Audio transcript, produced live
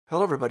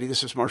Hello, everybody.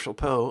 This is Marshall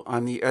Poe.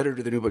 I'm the editor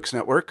of the New Books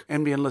Network.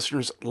 NBN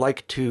listeners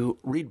like to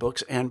read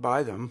books and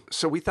buy them.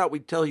 So we thought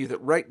we'd tell you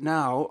that right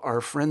now, our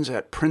friends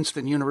at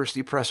Princeton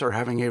University Press are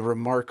having a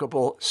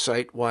remarkable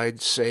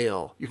site-wide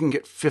sale. You can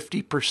get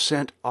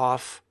 50%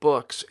 off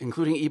books,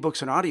 including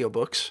ebooks and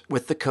audiobooks,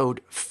 with the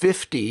code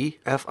 50,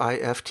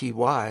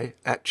 F-I-F-T-Y,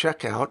 at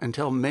checkout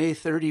until May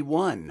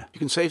 31. You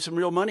can save some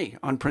real money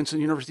on Princeton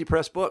University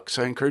Press books.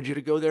 I encourage you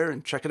to go there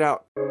and check it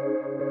out.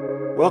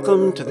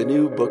 Welcome to the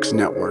New Books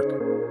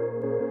Network.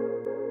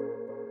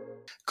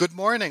 Good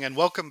morning and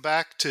welcome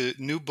back to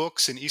New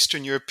Books in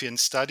Eastern European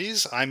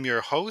Studies. I'm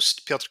your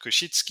host, Piotr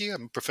Kosicki.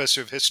 I'm a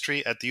professor of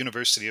history at the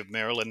University of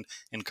Maryland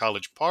in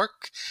College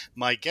Park.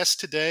 My guest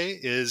today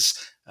is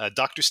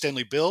Dr.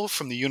 Stanley Bill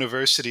from the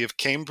University of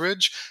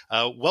Cambridge.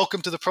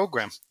 Welcome to the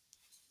program.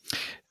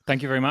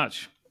 Thank you very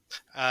much.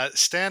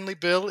 Stanley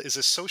Bill is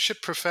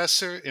Associate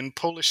Professor in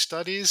Polish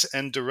Studies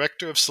and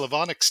Director of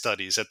Slavonic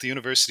Studies at the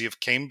University of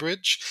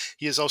Cambridge.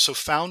 He is also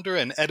founder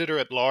and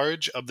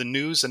editor-at-large of the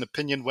news and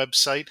opinion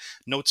website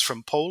Notes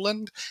from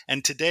Poland.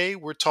 And today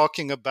we're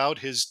talking about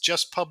his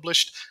just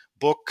published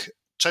book,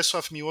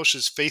 Czesław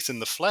Miłosz's Faith in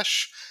the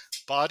Flesh,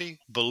 Body,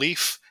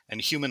 Belief, and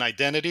Human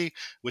Identity,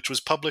 which was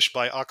published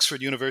by Oxford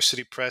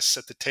University Press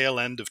at the tail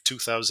end of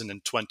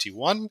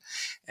 2021.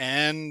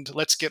 And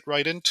let's get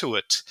right into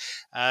it.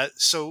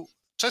 So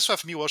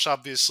Czesław Miłosz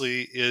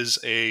obviously is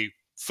a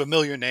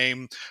familiar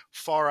name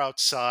far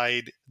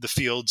outside the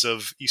fields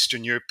of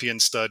Eastern European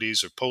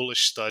studies or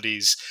Polish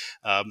studies,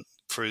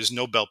 for his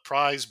Nobel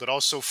Prize, but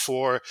also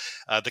for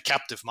The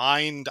Captive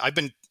Mind.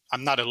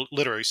 I'm not a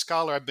literary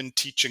scholar. I've been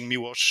teaching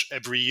Miłosz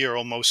every year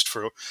almost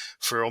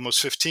for almost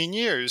 15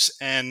 years.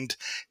 And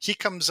he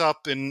comes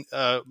up in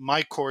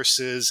my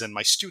courses, and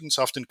my students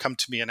often come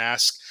to me and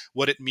ask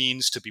what it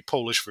means to be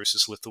Polish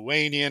versus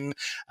Lithuanian,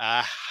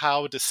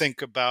 how to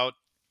think about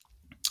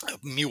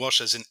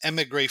Miłosz as an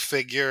émigré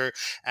figure,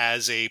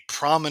 as a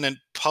prominent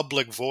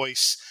public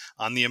voice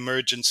on the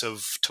emergence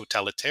of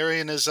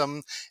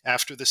totalitarianism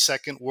after the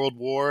Second World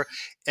War.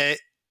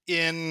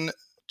 In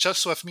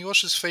Czesław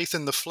Miłosz's Faith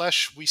in the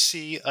Flesh, we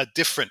see a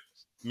different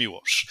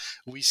Miłosz.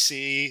 We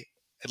see,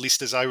 at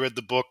least as I read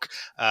the book,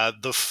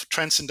 the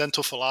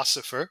transcendental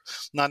philosopher,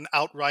 not an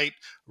outright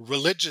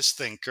religious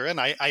thinker. And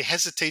I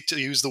hesitate to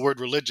use the word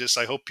religious.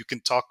 I hope you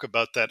can talk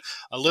about that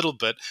a little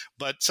bit.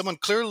 But someone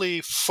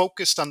clearly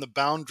focused on the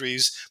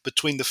boundaries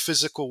between the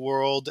physical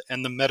world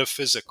and the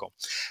metaphysical.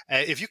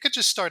 If you could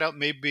just start out,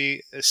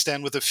 maybe,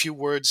 Stan, with a few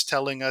words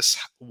telling us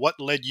what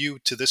led you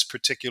to this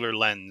particular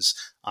lens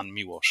on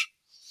Miłosz.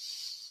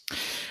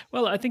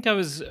 Well, I think I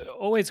was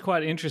always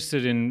quite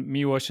interested in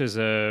Miłosz as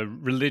a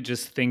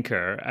religious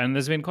thinker, and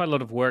there's been quite a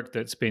lot of work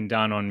that's been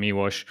done on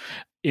Miłosz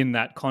in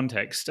that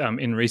context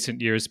in recent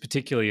years,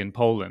 particularly in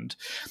Poland.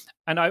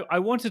 And I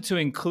wanted to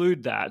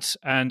include that,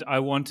 and I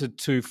wanted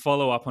to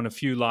follow up on a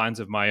few lines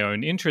of my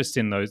own interest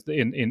in those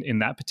in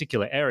that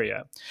particular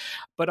area.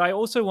 But I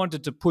also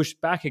wanted to push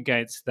back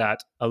against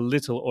that a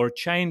little, or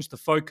change the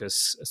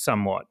focus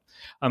somewhat.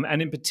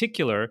 And in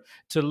particular,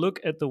 to look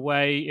at the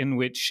way in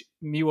which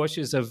Miłosz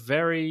is a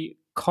very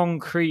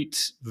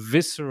concrete,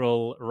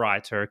 visceral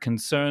writer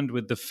concerned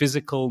with the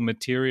physical,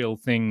 material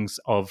things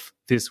of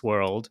this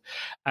world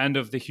and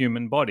of the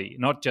human body,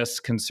 not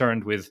just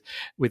concerned with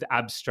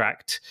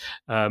abstract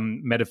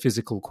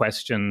metaphysical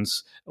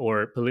questions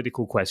or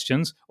political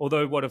questions.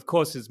 Although what, of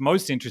course, is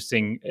most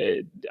interesting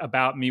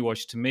about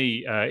Miłosz to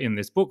me in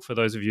this book, for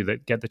those of you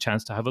that get the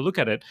chance to have a look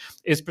at it,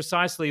 is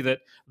precisely that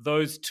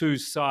those two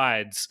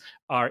sides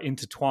are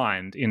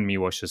intertwined in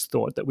Miłosz's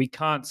thought, that we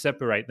can't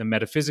separate the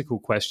metaphysical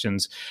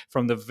questions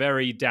from the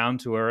very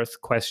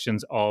down-to-earth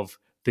questions of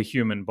the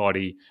human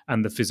body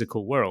and the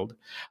physical world.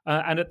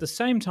 And at the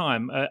same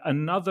time,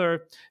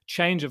 another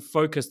change of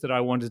focus that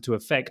I wanted to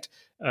effect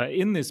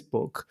in this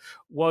book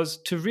was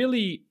to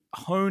really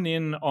hone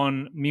in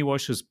on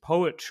Miłosz's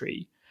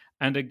poetry,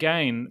 and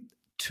again,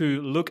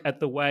 to look at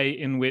the way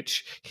in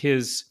which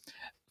his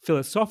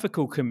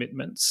philosophical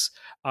commitments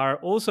are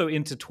also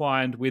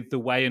intertwined with the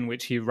way in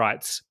which he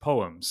writes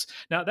poems.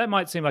 Now, that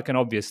might seem like an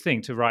obvious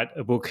thing, to write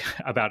a book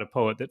about a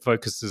poet that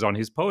focuses on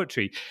his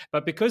poetry,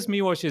 but because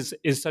Miłosz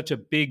is such a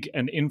big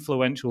and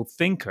influential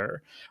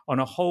thinker on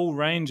a whole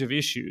range of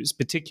issues,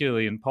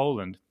 particularly in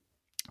Poland,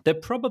 there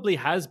probably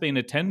has been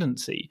a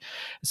tendency,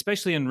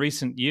 especially in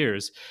recent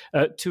years,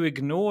 to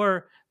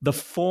ignore the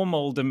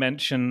formal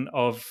dimension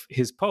of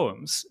his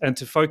poems and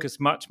to focus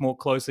much more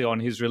closely on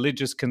his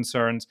religious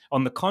concerns,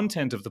 on the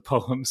content of the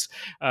poems,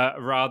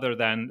 rather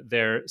than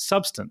their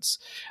substance.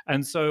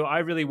 And so I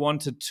really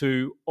wanted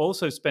to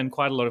also spend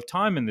quite a lot of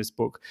time in this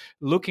book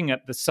looking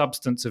at the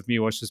substance of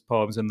Miłosz's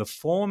poems and the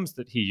forms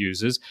that he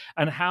uses,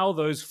 and how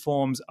those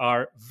forms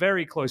are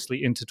very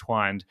closely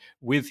intertwined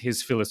with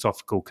his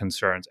philosophical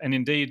concerns, and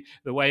indeed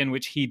the way in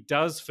which he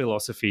does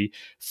philosophy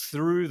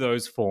through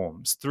those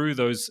forms, through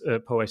those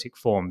poetic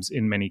forms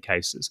in many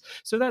cases.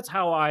 So that's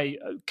how I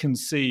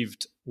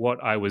conceived what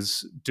I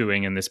was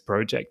doing in this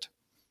project.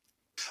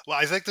 Well,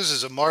 I think this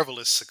is a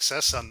marvelous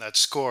success on that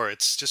score.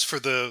 It's just for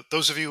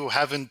those of you who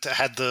haven't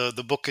had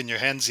the book in your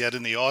hands yet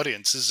in the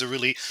audience. This is a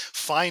really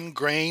fine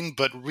grained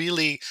but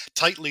really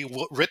tightly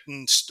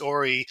written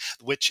story,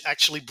 which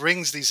actually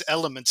brings these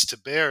elements to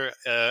bear.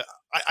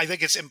 I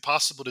think it's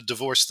impossible to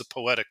divorce the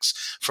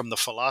poetics from the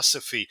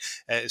philosophy.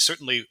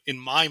 Certainly, in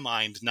my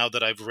mind, now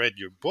that I've read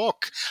your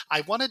book,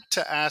 I wanted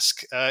to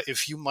ask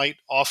if you might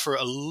offer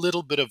a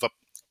little bit of a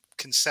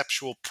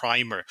conceptual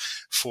primer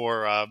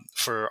for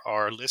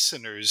our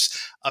listeners,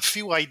 a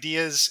few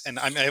ideas, and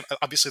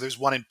obviously there's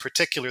one in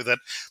particular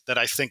that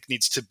I think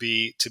needs to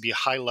be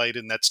highlighted,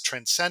 and that's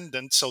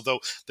transcendence. Although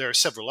there are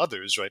several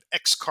others, right?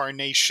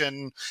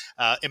 Excarnation,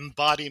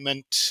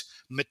 embodiment,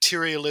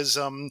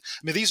 materialism. I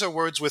mean, these are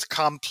words with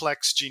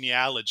complex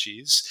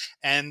genealogies,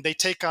 and they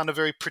take on a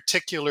very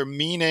particular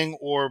meaning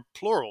or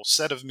plural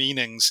set of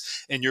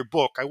meanings in your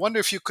book. I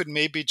wonder if you could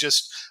maybe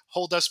just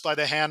hold us by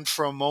the hand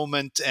for a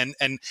moment and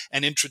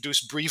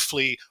introduce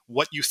briefly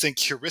what you think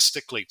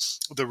heuristically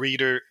the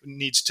reader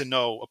needs to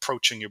know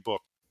approaching your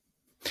book.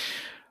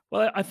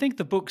 Well, I think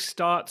the book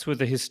starts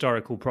with a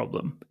historical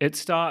problem. It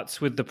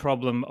starts with the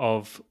problem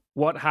of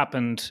what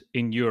happened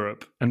in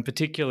Europe, and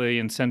particularly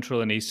in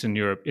Central and Eastern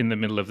Europe in the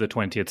middle of the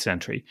 20th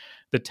century.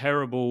 The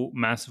terrible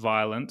mass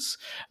violence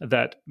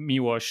that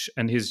Miłosz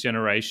and his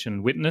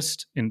generation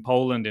witnessed in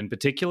Poland in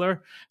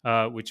particular,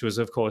 which was,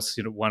 of course,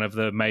 one of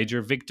the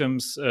major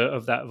victims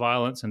of that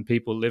violence, and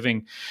people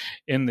living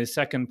in the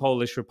Second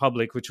Polish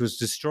Republic, which was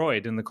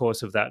destroyed in the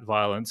course of that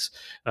violence,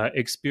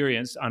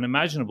 experienced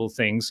unimaginable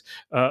things,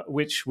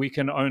 which we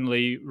can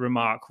only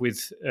remark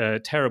with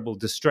terrible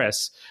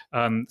distress,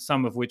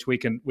 some of which we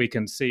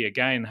can see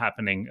again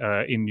happening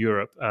in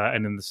Europe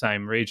and in the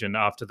same region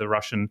after the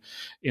Russian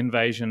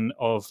invasion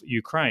of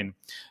Ukraine.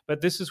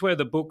 But this is where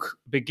the book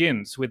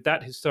begins, with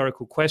that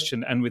historical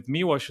question and with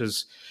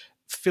Miłosz's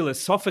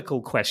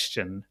philosophical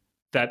question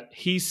that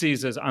he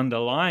sees as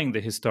underlying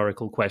the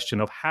historical question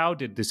of how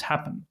did this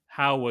happen?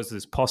 How was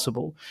this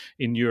possible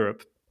in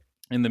Europe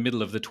in the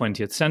middle of the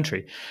 20th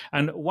century?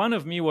 And one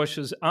of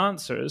Miłosz's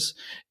answers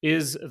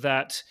is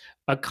that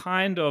a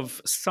kind of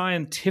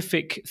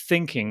scientific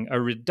thinking, a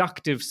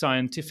reductive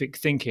scientific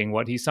thinking,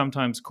 what he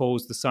sometimes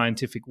calls the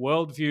scientific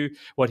worldview,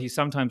 what he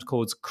sometimes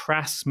calls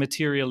crass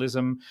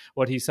materialism,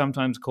 what he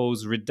sometimes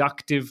calls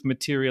reductive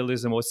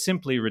materialism, or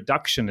simply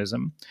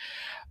reductionism,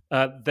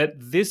 that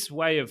this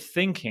way of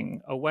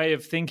thinking, a way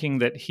of thinking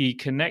that he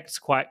connects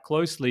quite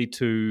closely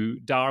to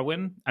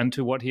Darwin and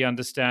to what he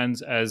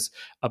understands as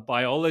a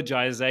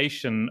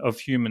biologization of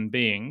human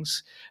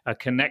beings, a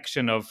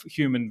connection of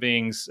human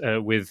beings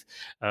with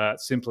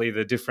simply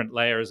the different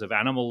layers of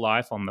animal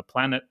life on the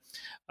planet,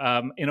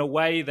 in a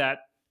way that,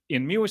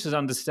 in Miłosz's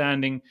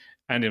understanding,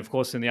 and of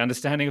course in the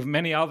understanding of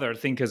many other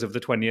thinkers of the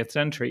 20th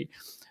century,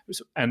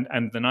 and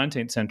the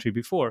 19th century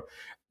before,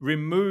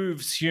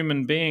 removes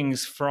human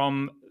beings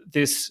from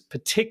this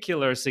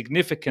particular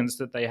significance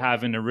that they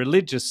have in a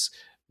religious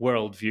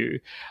worldview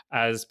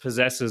as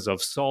possessors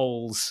of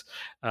souls,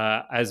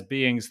 as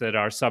beings that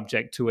are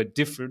subject to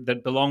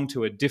that belong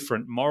to a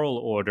different moral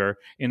order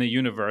in a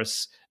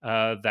universe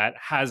that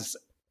has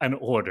an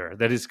order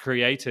that is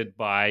created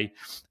by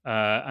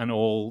an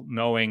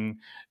all-knowing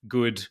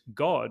good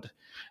God.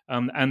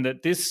 And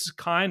that this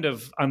kind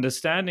of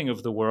understanding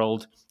of the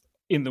world,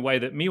 in the way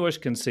that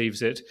Miłosz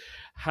conceives it,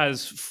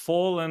 has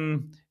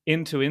fallen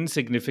into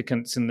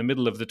insignificance in the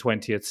middle of the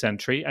 20th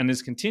century and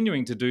is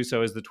continuing to do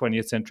so as the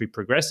 20th century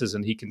progresses,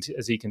 and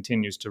as he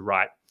continues to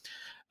write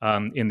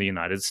in the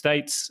United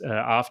States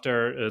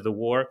after the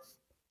war.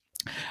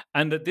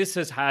 And that this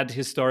has had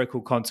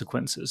historical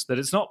consequences, that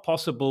it's not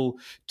possible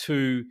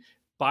to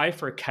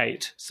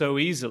bifurcate so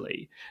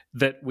easily,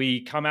 that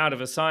we come out of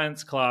a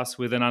science class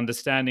with an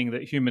understanding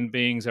that human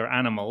beings are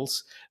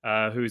animals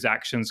whose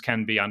actions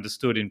can be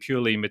understood in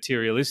purely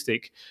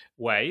materialistic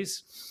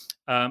ways,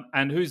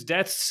 and whose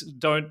deaths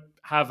don't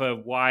have a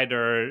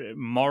wider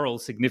moral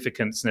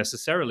significance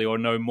necessarily, or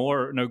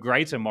no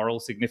greater moral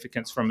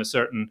significance from a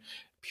certain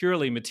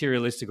purely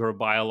materialistic or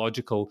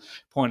biological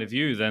point of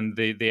view than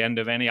the end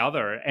of any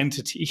other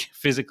entity,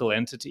 physical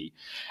entity.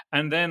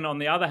 And then, on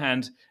the other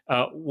hand,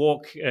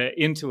 walk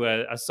into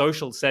a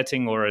social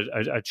setting or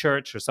a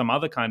church or some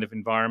other kind of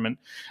environment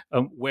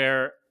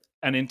where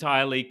an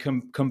entirely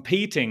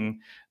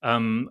competing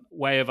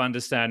way of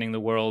understanding the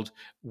world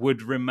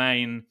would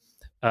remain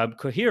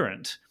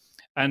coherent.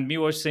 And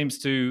Miłosz seems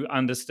to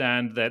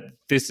understand that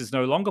this is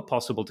no longer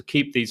possible to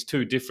keep these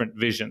two different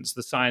visions,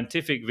 the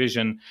scientific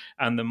vision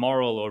and the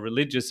moral or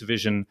religious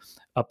vision,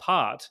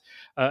 apart.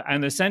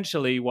 And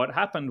essentially what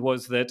happened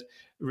was that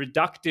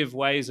reductive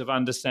ways of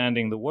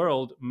understanding the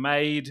world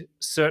made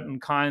certain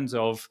kinds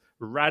of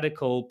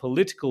radical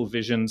political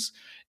visions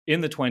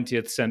in the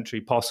 20th century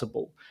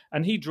possible.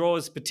 And he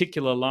draws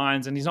particular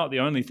lines, and he's not the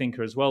only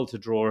thinker as well to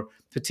draw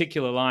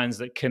particular lines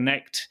that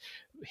connect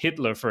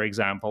Hitler, for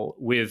example,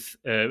 with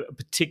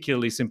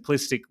particularly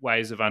simplistic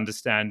ways of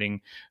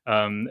understanding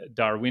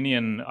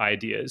Darwinian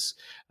ideas.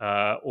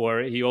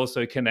 Or he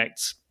also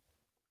connects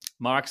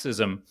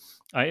Marxism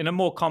in a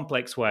more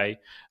complex way,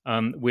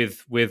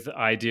 with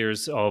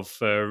ideas of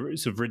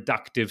sort of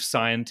reductive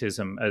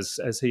scientism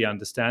as he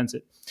understands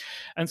it.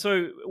 And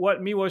so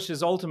what Miłosz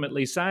is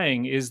ultimately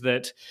saying is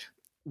that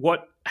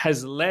what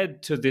has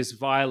led to this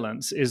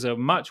violence is a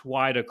much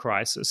wider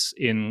crisis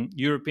in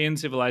European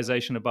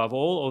civilization above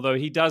all, although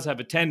he does have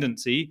a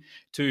tendency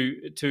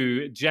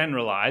to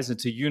generalize and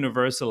to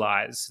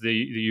universalize the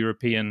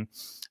European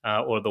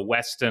or the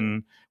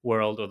Western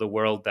world, or the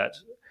world that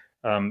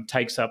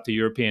takes up the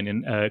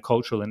European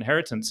cultural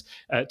inheritance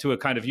to a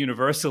kind of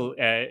universal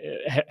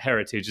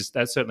heritage.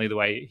 That's certainly the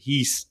way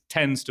he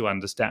tends to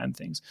understand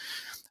things.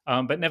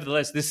 But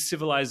nevertheless, this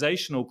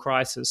civilizational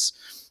crisis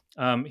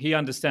he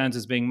understands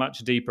as being much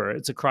deeper.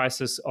 It's a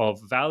crisis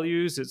of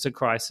values. It's a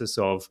crisis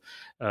of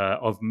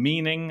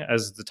meaning,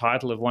 as the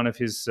title of one of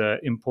his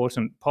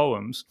important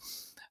poems,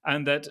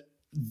 and that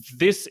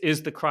this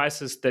is the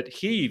crisis that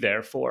he,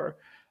 therefore,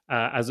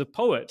 as a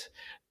poet,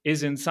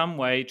 is in some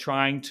way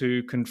trying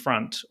to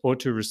confront or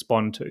to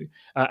respond to.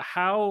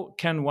 How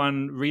can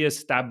one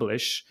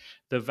reestablish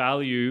the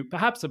value,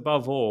 perhaps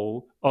above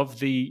all, of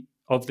the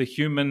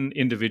human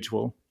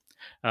individual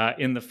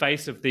in the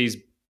face of these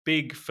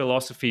big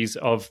philosophies,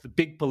 of the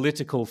big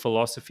political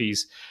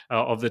philosophies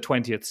of the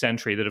 20th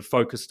century that have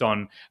focused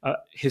on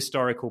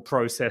historical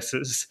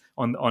processes,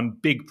 on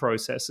big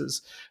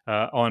processes,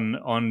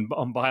 on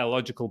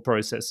biological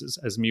processes,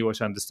 as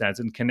Miłosz understands,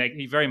 and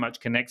he very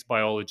much connects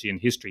biology and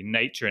history.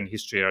 Nature and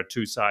history are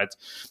two sides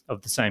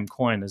of the same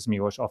coin, as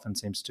Miłosz often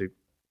seems to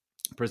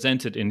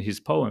present it in his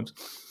poems.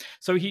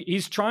 So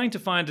he's trying to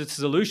find a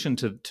solution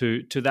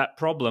to that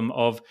problem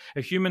of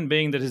a human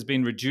being that has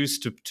been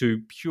reduced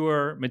to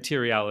pure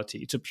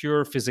materiality, to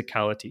pure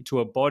physicality, to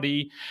a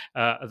body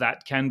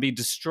that can be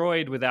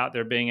destroyed without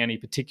there being any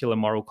particular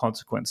moral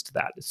consequence to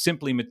that. It's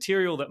simply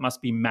material that must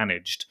be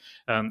managed,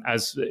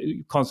 as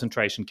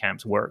concentration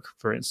camps work,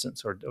 for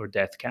instance, or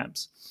death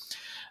camps,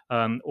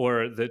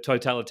 or the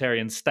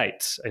totalitarian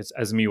states,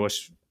 as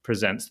Miłosz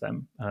presents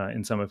them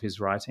in some of his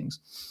writings.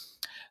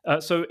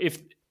 So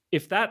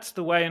if that's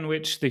the way in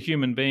which the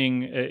human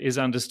being is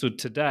understood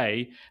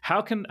today,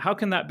 how can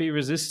that be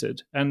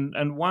resisted?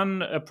 And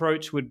one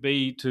approach would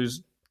be to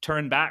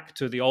turn back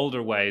to the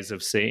older ways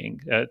of seeing,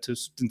 to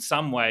in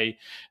some way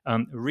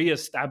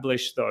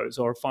reestablish those,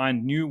 or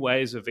find new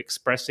ways of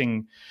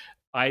expressing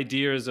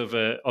ideas of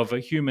a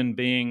human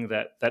being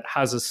that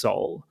has a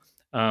soul,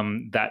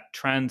 that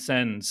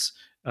transcends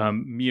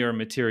mere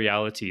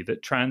materiality,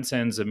 that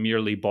transcends a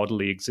merely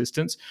bodily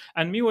existence.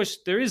 And Miłosz,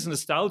 there is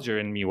nostalgia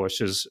in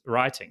Miłosz's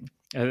writing.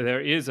 There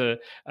is a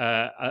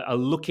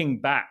looking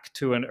back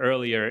to an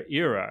earlier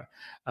era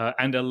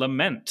and a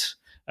lament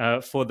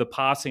for the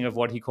passing of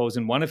what he calls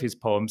in one of his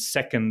poems,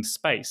 second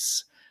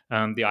space.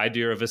 The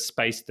idea of a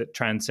space that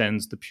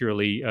transcends the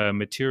purely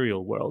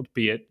material world,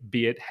 be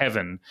it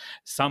heaven,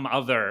 some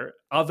other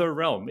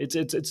realm.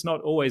 It's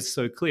not always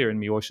so clear in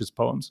Miłosz's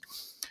poems.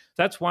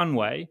 That's one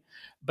way.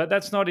 But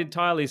that's not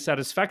entirely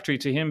satisfactory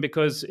to him,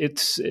 because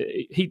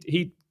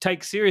he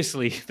takes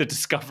seriously the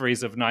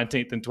discoveries of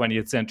 19th and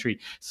 20th century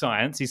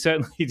science. He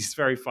certainly is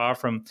very far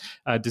from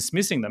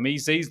dismissing them. He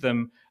sees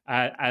them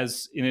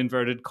as, in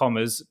inverted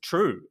commas,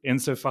 true,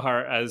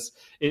 insofar as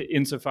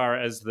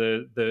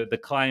the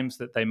claims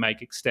that they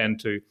make extend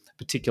to a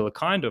particular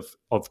kind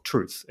of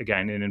truth,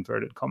 again, in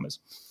inverted commas.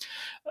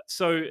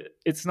 So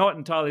it's not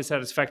entirely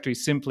satisfactory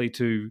simply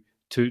to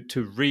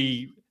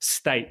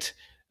restate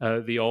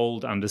the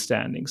old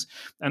understandings.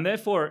 And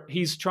therefore,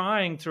 he's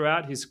trying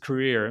throughout his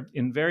career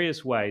in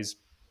various ways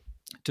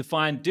to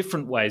find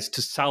different ways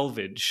to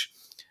salvage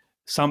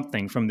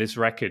something from this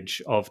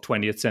wreckage of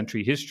 20th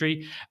century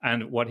history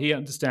and what he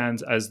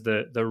understands as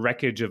the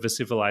wreckage of a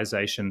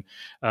civilization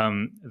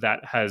that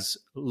has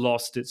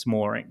lost its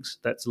moorings,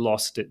 that's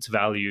lost its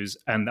values,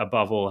 and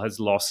above all has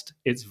lost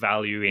its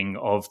valuing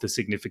of the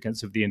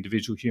significance of the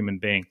individual human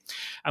being.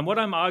 And what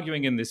I'm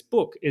arguing in this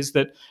book is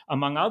that,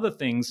 among other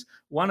things,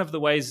 one of the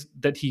ways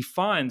that he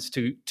finds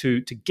to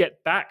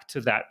get back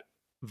to that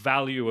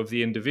value of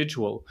the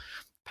individual,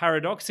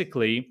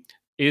 paradoxically,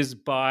 is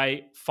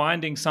by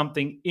finding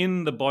something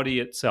in the body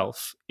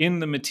itself, in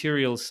the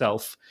material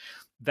self,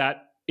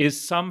 that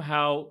is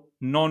somehow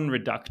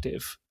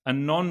non-reductive, a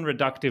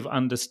non-reductive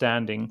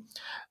understanding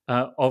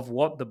of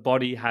what the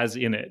body has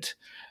in it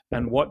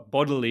and what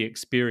bodily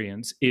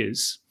experience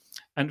is.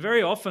 And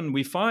very often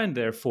we find,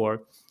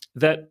 therefore,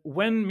 that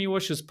when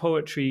Miłosz's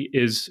poetry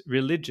is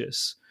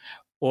religious,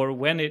 or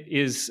when it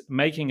is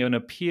making an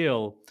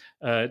appeal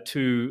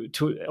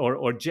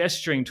or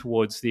gesturing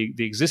towards the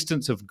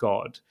existence of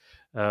God,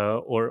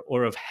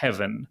 or of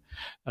heaven,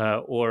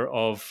 or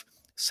of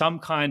some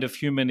kind of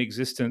human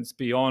existence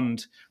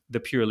beyond the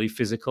purely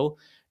physical,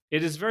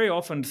 it is very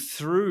often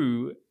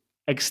through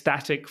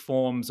ecstatic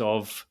forms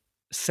of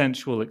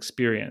sensual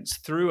experience,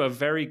 through a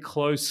very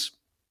close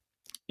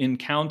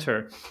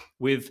encounter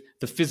with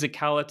the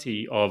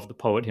physicality of the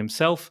poet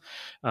himself,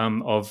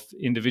 of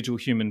individual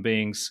human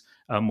beings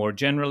more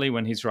generally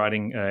when he's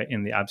writing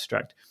in the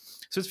abstract.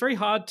 So it's very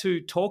hard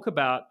to talk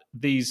about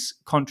these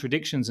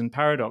contradictions and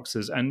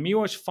paradoxes, and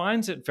Miłosz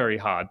finds it very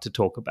hard to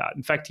talk about.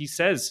 In fact, he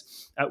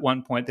says at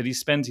one point that he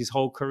spends his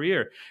whole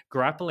career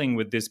grappling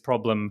with this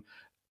problem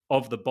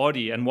of the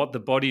body and what the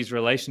body's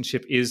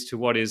relationship is to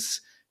what is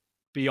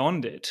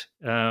beyond it,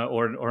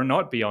 or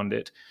not beyond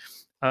it.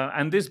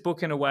 And this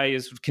book, in a way,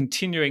 is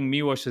continuing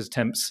Miłosz's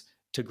attempts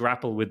to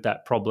grapple with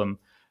that problem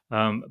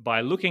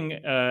by looking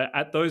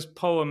at those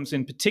poems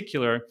in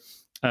particular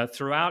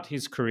throughout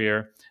his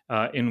career,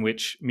 in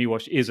which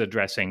Miłosz is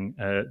addressing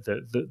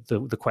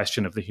the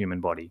question of the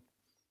human body.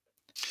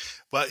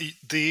 Well,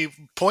 the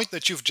point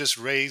that you've just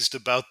raised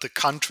about the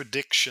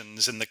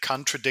contradictions and the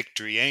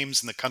contradictory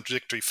aims and the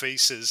contradictory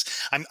faces,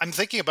 I'm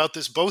thinking about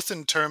this both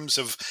in terms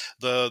of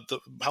the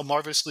how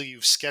marvelously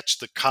you've sketched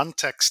the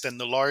context and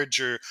the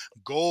larger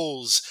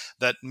goals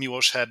that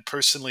Miłosz had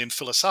personally and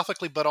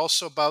philosophically, but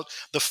also about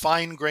the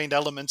fine-grained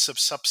elements of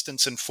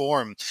substance and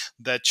form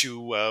that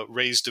you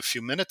raised a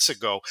few minutes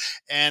ago.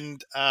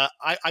 And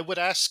I would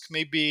ask,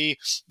 maybe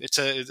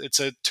it's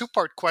a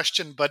two-part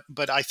question,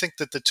 but I think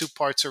that the two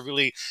parts are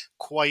really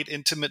quite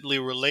intimately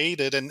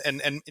related, and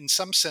in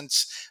some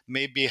sense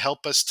maybe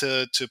help us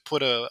to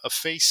put a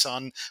face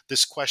on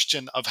this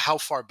question of how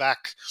far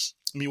back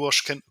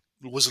Miłosz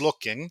was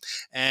looking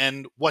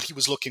and what he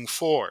was looking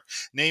for.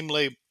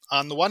 Namely,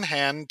 on the one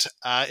hand,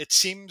 it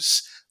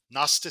seems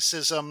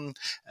Gnosticism,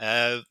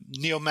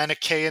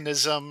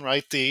 Neo-Manichaeanism,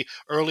 right, the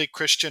early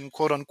Christian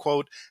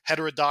quote-unquote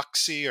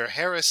heterodoxy or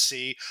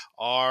heresy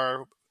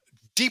are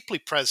deeply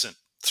present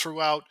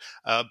throughout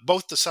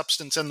both the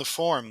substance and the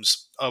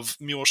forms of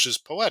Miłosz's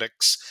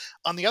poetics.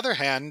 On the other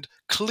hand,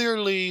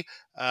 clearly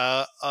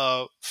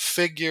a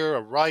figure,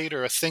 a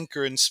writer, a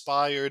thinker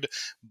inspired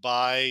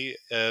by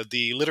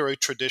the literary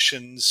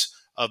traditions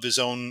of his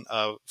own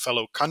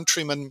fellow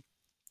countrymen.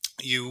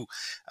 You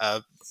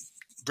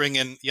bring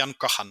in Jan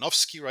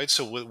Kochanowski, right?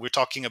 So we're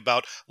talking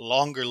about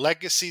longer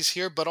legacies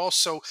here, but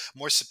also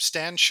more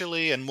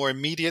substantially and more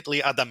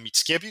immediately Adam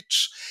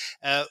Mickiewicz.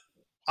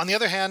 On the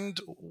other hand,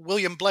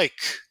 William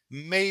Blake,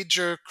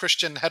 major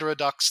Christian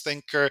heterodox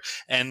thinker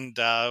and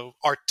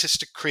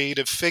artistic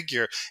creative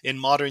figure in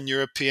modern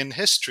European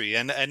history,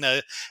 and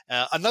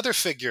another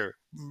figure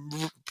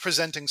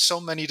presenting so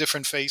many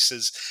different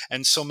faces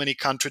and so many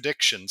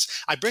contradictions.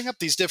 I bring up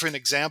these different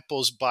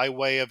examples by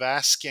way of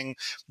asking,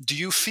 do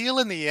you feel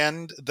in the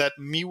end that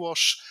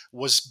Miłosz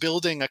was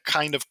building a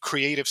kind of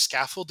creative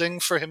scaffolding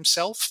for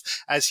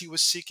himself as he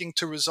was seeking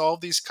to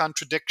resolve these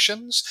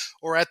contradictions?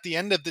 Or at the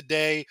end of the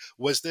day,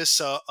 was this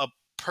a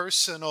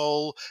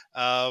personal,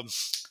 I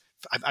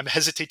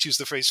hesitate to use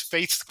the phrase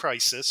faith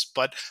crisis,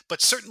 but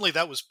certainly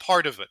that was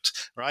part of it,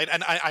 right?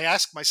 And I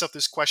ask myself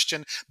this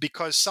question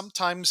because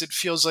sometimes it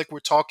feels like we're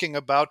talking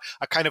about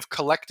a kind of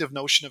collective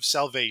notion of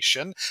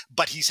salvation,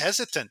 but he's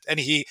hesitant and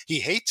he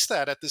hates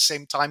that at the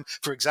same time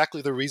for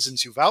exactly the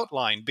reasons you've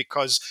outlined,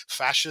 because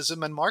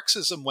fascism and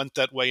Marxism went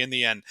that way in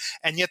the end.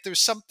 And yet there's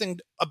something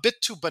a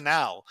bit too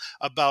banal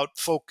about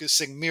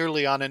focusing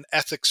merely on an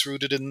ethics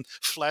rooted in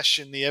flesh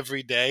in the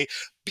everyday,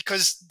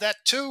 because that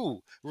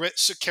too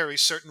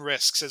carries certain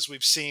risks, as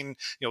we've seen,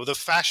 the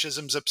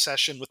fascism's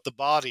obsession with the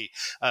body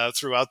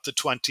throughout the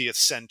 20th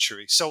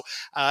century. So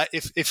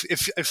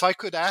if I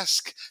could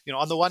ask,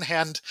 on the one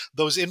hand,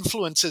 those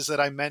influences that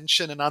I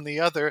mentioned, and on the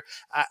other,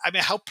 I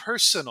mean, how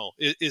personal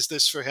is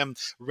this for him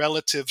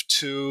relative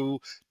to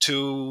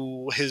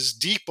his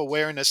deep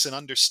awareness and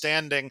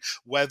understanding,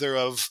 whether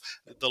of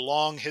the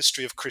long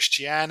history of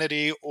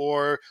Christianity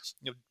or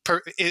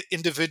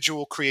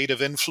individual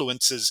creative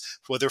influences,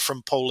 whether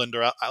from Poland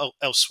or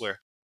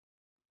elsewhere?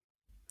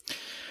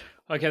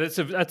 Okay,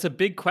 that's a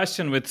big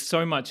question with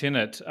so much in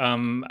it,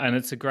 and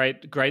it's a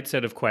great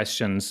set of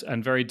questions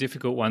and very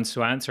difficult ones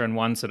to answer, and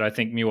ones that I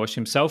think Miłosz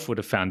himself would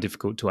have found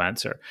difficult to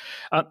answer.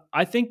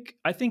 I think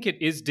it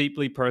is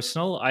deeply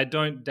personal. I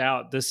don't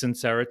doubt the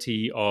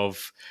sincerity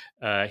of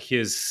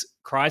his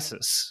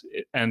crisis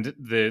and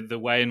the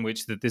way in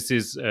which that this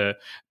is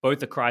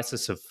both a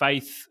crisis of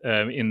faith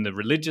in the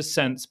religious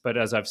sense, but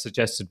as I've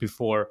suggested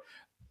before,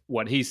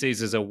 what he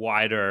sees as a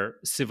wider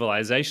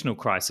civilizational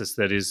crisis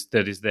that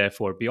is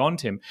therefore beyond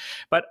him.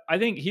 But I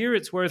think here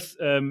it's worth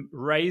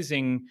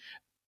raising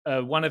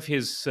one of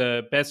his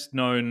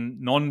best-known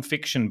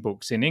non-fiction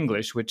books in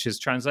English, which is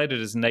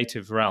translated as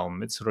Native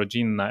Realm. It's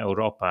Rodzinna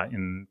Europa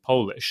in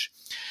Polish.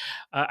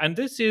 And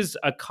this is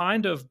a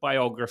kind of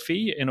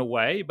biography in a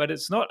way, but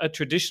it's not a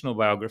traditional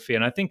biography.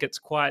 And I think it's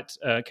quite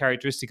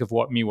characteristic of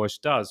what Miłosz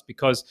does,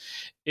 because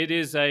it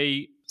is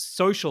a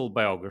social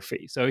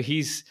biography. So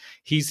he's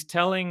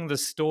telling the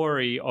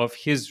story of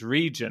his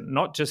region,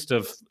 not just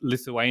of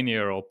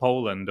Lithuania or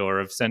Poland or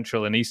of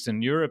Central and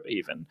Eastern Europe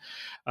even,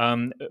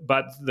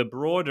 but the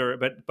broader,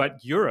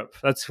 but Europe.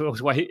 That's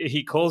why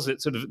he calls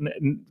it sort of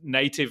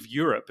native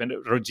Europe and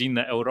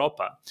Rodzinna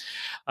Europa.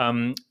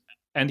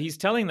 And he's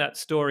telling that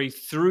story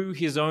through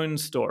his own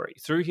story,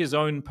 through his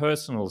own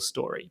personal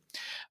story.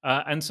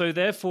 And so,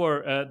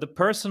 therefore, the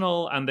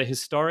personal and the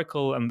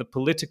historical and the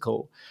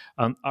political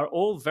are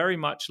all very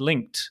much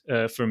linked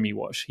for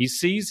Miłosz. He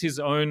sees his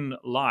own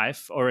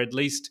life, or at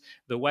least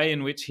the way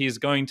in which he is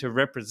going to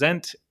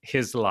represent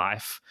his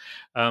life,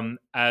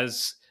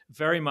 as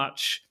very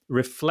much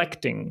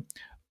reflecting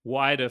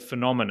wider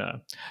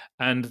phenomena.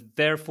 And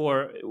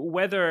therefore,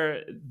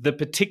 whether the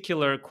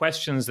particular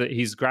questions that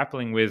he's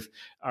grappling with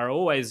are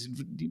always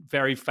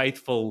very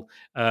faithful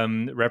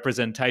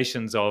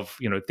representations of,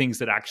 things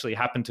that actually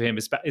happened to him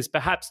is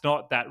perhaps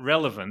not that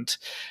relevant.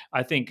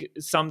 I think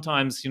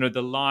sometimes,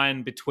 the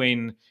line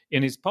between,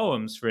 in his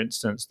poems, for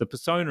instance, the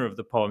persona of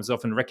the poems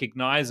often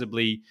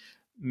recognizably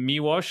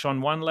Miłosz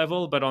on one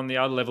level, but on the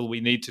other level,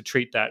 we need to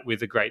treat that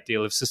with a great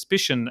deal of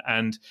suspicion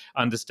and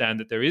understand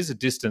that there is a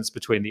distance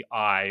between the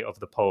I of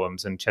the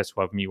poems and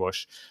Czesław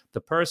Miłosz,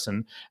 the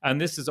person.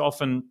 And this is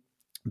often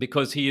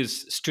because he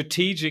is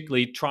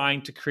strategically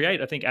trying to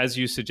create, I think, as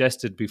you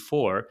suggested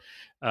before,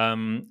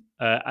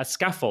 a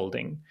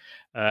scaffolding,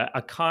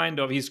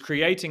 he's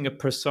creating a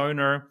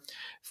persona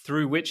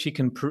through which he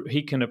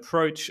can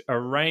approach a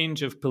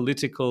range of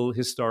political,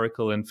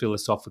 historical, and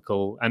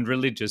philosophical and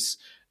religious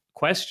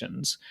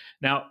questions.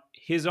 Now,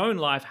 his own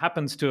life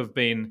happens to have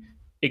been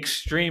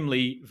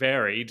extremely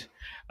varied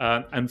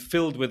and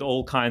filled with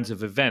all kinds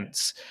of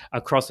events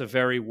across a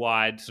very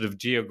wide sort of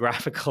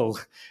geographical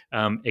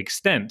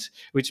extent,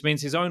 which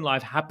means his own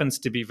life happens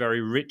to be very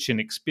rich in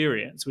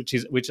experience,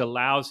 which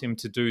allows him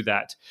to do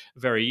that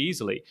very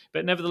easily.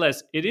 But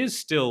nevertheless, it is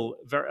still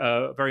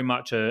very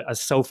much a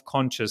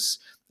self-conscious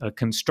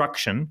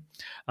construction,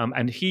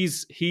 and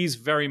he's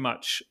very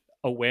much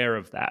aware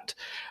of that.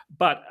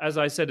 But as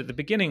I said at the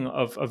beginning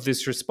of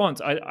this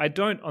response, I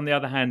don't, on the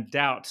other hand,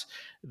 doubt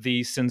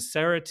the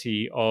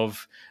sincerity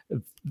of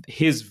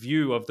his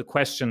view of the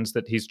questions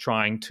that he's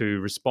trying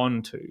to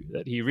respond to,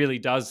 that he really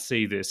does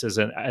see this as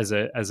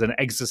an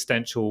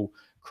existential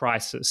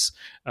crisis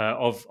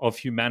of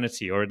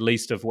humanity, or at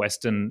least of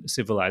Western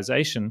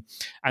civilization,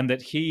 and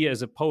that he,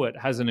 as a poet,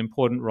 has an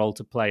important role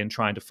to play in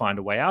trying to find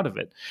a way out of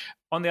it.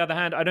 On the other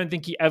hand, I don't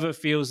think he ever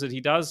feels that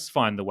he does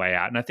find the way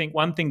out. And I think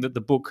one thing that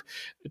the book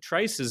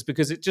traces,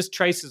 because it just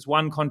traces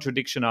one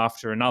contradiction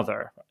after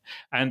another,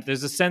 and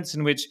there's a sense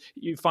in which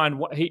you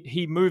find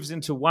he moves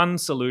into one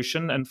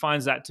solution and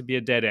finds that to be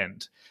a dead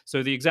end.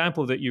 So the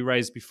example that you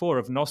raised before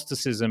of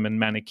Gnosticism and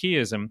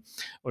Manichaeism,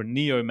 or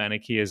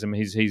Neo-Manichaeism,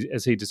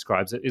 as he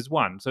describes it, is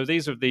one. So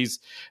these are these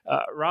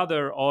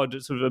rather odd,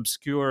 sort of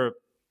obscure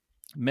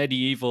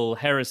medieval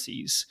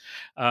heresies,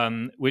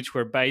 which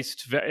were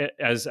based,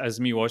 as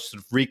Miłosz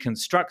sort of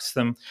reconstructs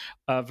them,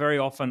 very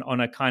often on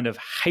a kind of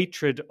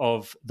hatred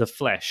of the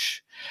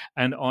flesh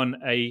and on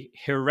a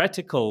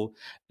heretical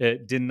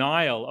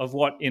denial of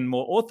what in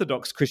more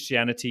orthodox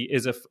Christianity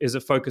is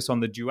a focus on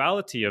the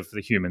duality of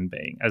the human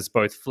being as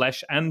both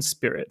flesh and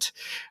spirit.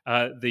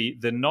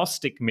 The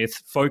Gnostic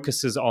myth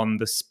focuses on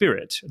the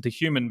spirit. The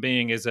human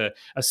being is a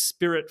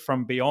spirit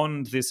from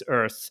beyond this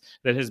earth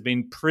that has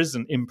been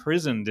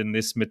imprisoned in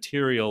this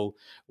material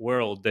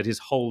world that is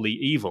wholly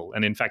evil.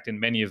 And in fact, in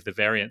many of the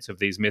variants of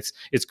these myths,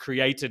 it's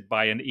created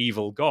by an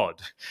evil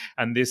god.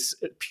 And this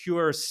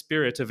pure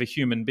spirit of a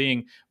human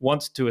being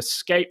wants to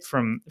escape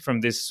from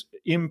this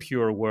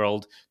impure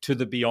world to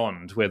the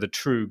beyond, where the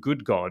true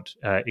good God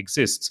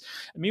exists.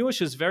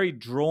 Miłosz is very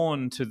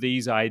drawn to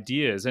these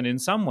ideas, and in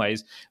some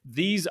ways,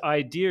 these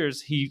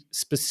ideas he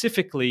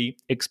specifically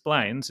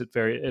explains at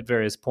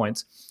various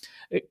points.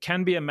 It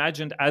can be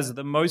imagined as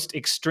the most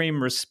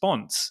extreme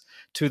response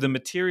to the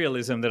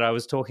materialism that I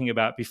was talking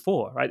about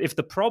before, right? If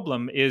the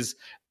problem is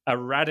a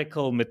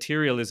radical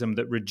materialism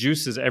that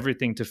reduces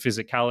everything to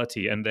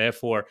physicality, and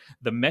therefore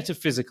the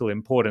metaphysical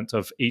importance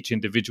of each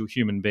individual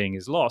human being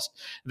is lost,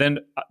 then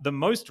the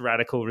most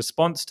radical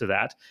response to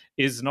that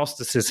is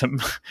Gnosticism,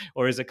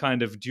 or is a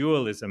kind of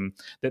dualism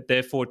that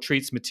therefore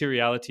treats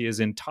materiality as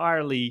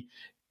entirely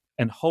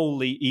and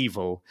wholly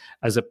evil,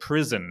 as a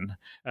prison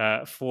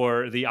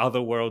for the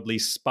otherworldly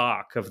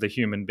spark of the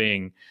human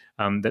being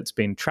that's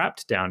been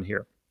trapped down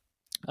here.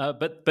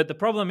 But the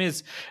problem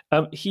is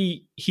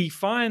he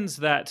finds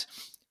that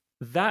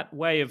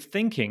way of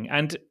thinking,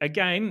 and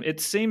again,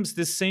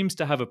 this seems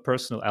to have a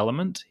personal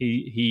element.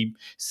 He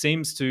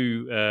seems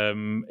to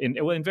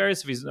in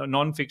various of his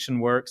nonfiction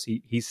works,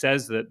 he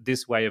says that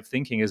this way of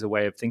thinking is a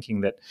way of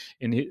thinking that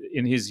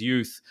in his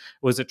youth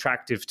was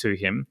attractive to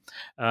him,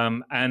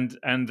 and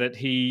that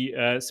he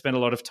spent a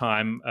lot of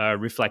time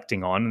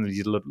reflecting on, and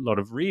he did a lot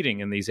of reading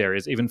in these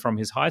areas, even from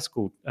his high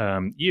school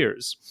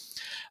years.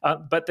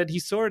 But that he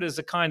saw it as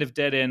a kind of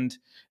dead end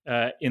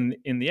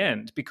in the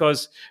end,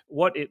 because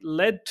what it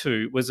led to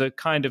was a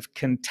kind of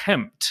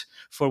contempt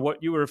for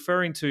what you were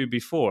referring to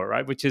before,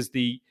 right? Which is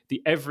the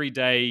the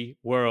everyday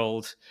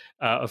world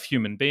of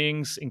human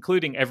beings,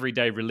 including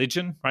everyday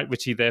religion, right,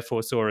 which he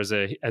therefore saw as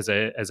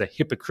a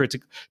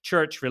hypocritical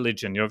church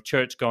religion, of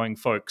church-going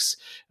folks,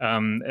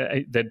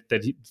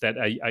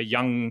 that a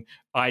young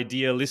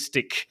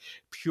idealistic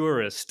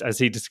purist, as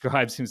he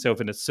describes himself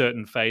in a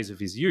certain phase of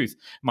his youth,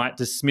 might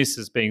dismiss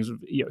as being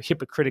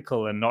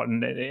hypocritical and not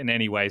in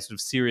any way sort of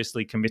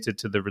seriously committed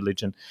to the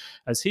religion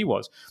as he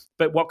was.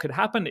 But what could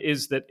happen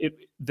is that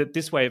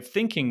this way of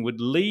thinking would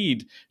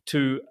lead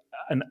to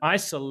an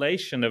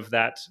isolation of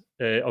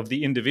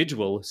the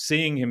individual,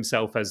 seeing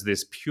himself as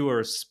this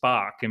pure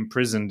spark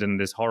imprisoned in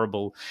this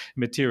horrible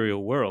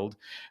material world,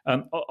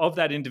 of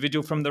that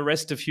individual from the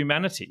rest of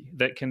humanity,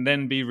 that can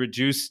then be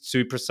reduced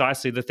to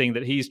precisely the thing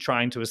that he's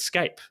trying to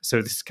escape.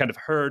 So this kind of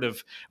herd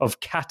of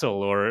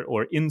cattle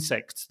or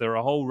insects. There are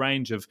a whole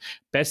range of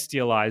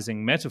bestializing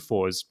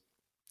metaphors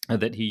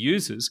that he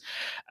uses.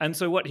 And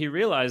so what he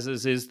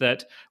realizes is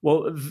that,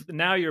 well,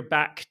 now you're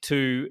back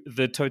to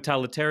the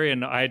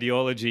totalitarian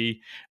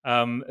ideology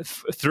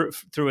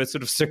through a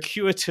sort of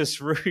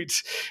circuitous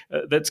route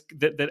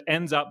that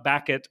ends up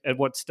back at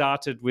what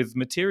started with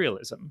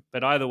materialism.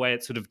 But either way,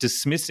 it's sort of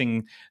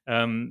dismissing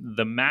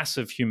the mass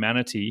of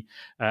humanity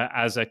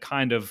as a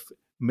kind of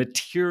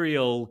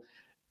material,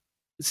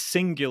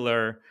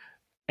 singular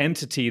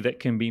entity that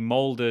can be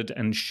molded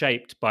and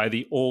shaped by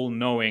the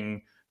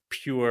all-knowing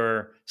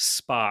pure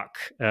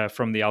spark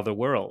from the other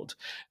world.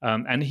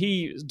 And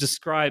he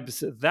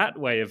describes that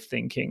way of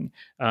thinking,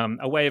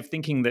 a way of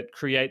thinking that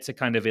creates a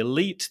kind of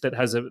elite that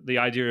has the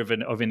idea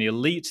of an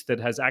elite that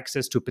has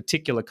access to a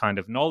particular kind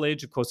of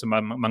knowledge. Of course,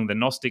 among the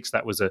Gnostics,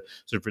 that was a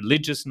sort of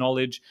religious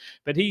knowledge.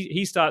 But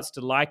he starts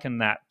to liken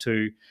that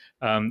to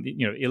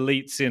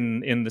elites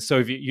in the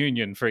Soviet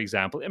Union, for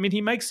example. I mean,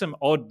 he makes some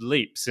odd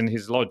leaps in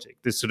his logic,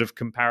 this sort of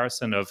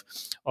comparison of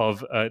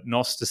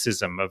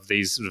Gnosticism, of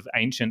these sort of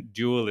ancient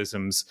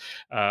dualisms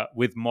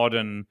with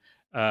modern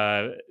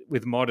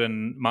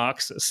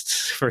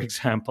Marxists, for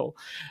example.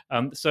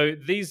 So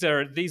these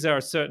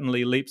are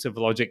certainly leaps of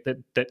logic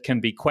that can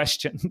be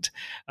questioned,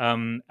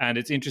 and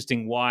it's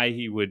interesting why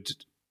he would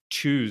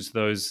choose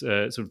those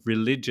sort of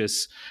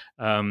religious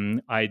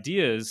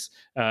ideas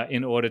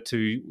in order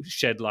to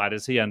shed light,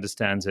 as he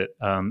understands it,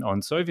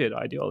 on Soviet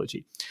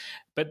ideology.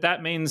 But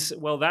that means,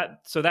 well,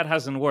 that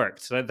hasn't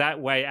worked. So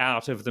that way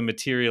out of the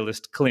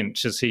materialist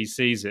clinch, as he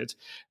sees it,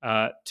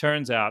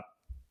 turns out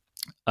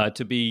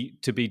to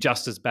be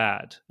just as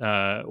bad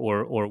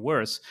or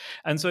worse.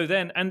 And so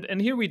then, and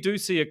here we do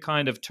see a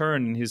kind of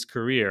turn in his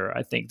career.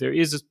 I think there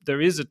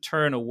is a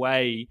turn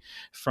away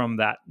from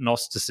that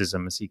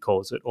Gnosticism, as he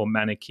calls it, or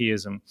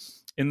Manichaeism,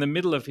 in the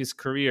middle of his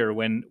career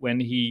when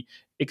he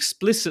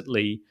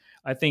explicitly,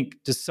 I think,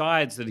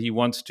 decides that he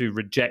wants to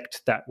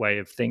reject that way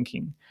of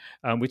thinking,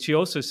 which he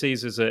also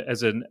sees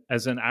as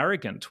an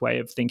arrogant way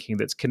of thinking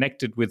that's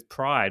connected with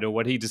pride, or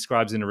what he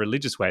describes in a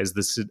religious way as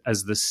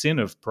the sin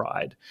of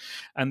pride,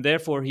 and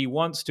therefore he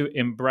wants to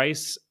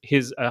embrace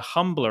a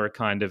humbler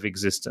kind of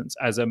existence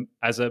as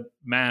a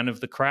man of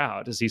the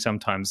crowd, as he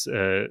sometimes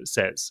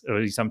says, or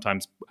he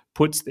sometimes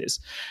puts this,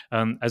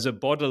 as a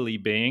bodily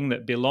being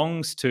that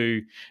belongs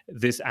to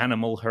this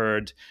animal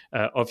herd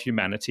of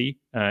humanity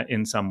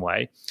in some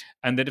way,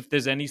 and that if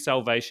there's any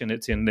salvation,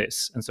 it's in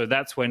this. And so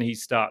that's when he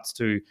starts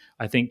to,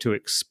 I think, to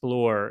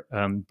explore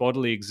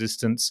bodily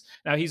existence.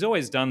 Now, he's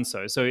always done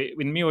so. So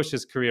in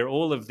Miłosz's career,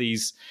 all of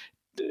these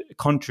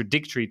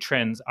contradictory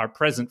trends are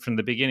present from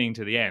the beginning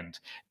to the end,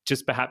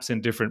 just perhaps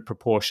in different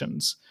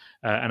proportions.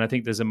 And I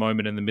think there's a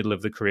moment in the middle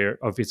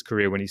of his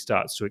career when he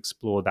starts to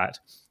explore that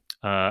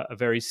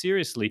very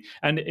seriously.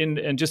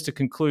 And just to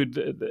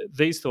conclude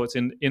these thoughts,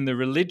 in the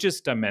religious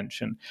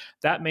dimension,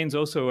 that means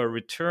also a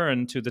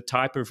return to the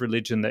type of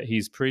religion that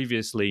he's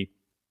previously,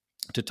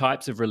 to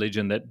types of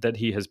religion that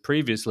he has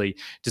previously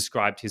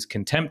described his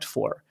contempt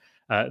for.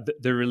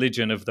 The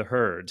religion of the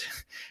herd,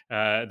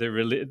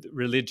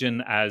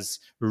 religion as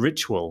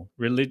ritual,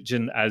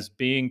 religion as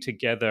being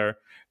together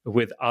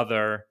with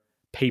other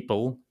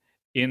people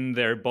in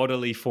their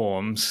bodily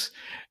forms,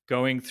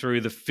 going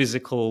through the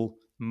physical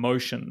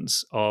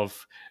motions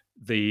of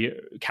the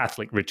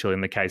Catholic ritual,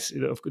 in the case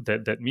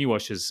that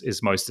Miłosz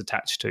is most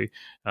attached to,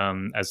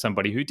 as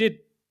somebody who did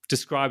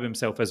describe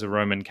himself as a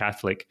Roman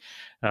Catholic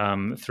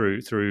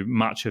through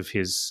much of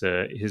his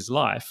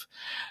life.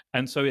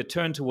 And so it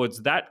turned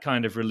towards that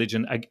kind of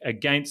religion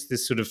against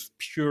this sort of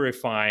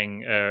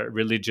purifying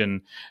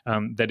religion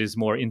that is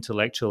more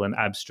intellectual and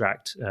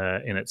abstract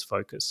in its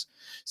focus.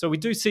 So we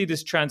do see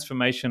this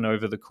transformation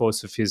over the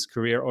course of his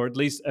career, or at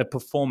least a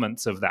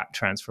performance of that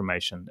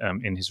transformation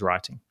in his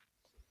writing.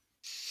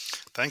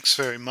 Thanks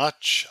very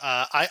much.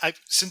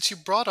 Since you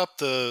brought up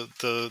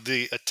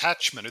the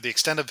attachment or the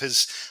extent of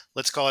his,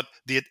 let's call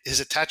it his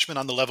attachment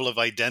on the level of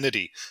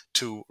identity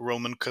to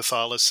Roman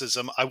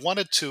Catholicism, I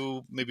wanted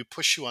to maybe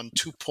push you on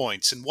 2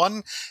 points. And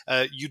one,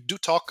 you do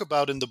talk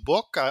about in the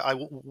book. I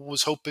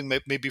was hoping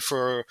maybe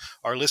for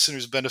our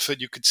listeners' benefit,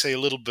 you could say a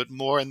little bit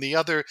more. And the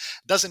other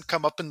doesn't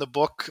come up in the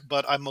book,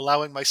 but I'm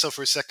allowing myself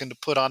for a second to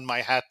put on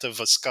my hat of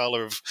a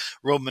scholar of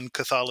Roman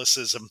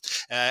Catholicism,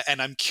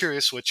 and I'm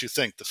curious what you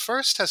think. The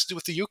first has to do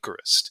with the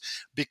Eucharist,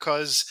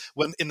 because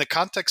when in the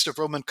context of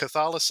Roman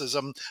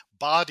Catholicism,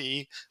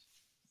 body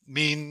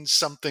means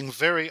something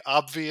very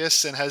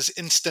obvious and has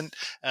instant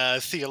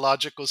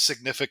theological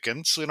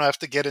significance. We don't have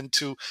to get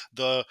into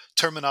the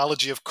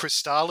terminology of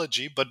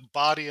Christology, but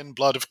body and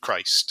blood of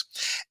Christ.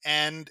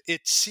 And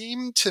it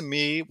seemed to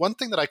me, one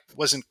thing that I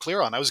wasn't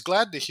clear on, I was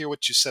glad to hear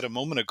what you said a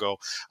moment ago.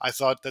 I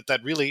thought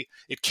that really,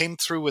 it came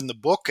through in the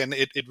book, and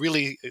it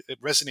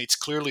resonates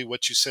clearly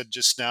what you said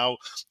just now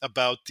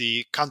about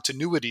the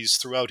continuities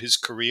throughout his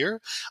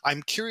career.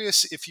 I'm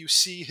curious if you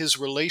see his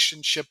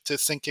relationship to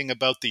thinking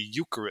about the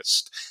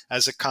Eucharist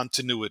as a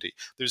continuity.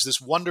 There's this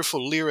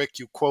wonderful lyric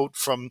you quote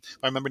from,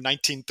 I remember,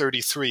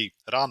 1933,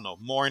 Rano,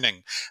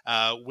 Morning,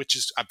 which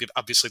is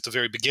obviously at the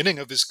very beginning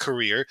of his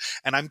career.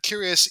 And I'm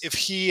curious if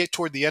he,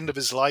 toward the end of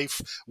his life,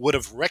 would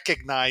have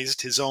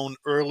recognized his own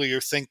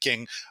earlier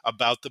thinking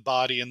about the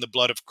body and the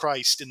blood of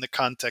Christ in the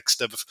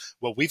context of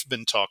what we've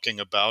been talking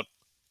about.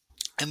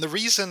 And the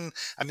reason,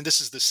 I mean, this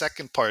is the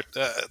second part,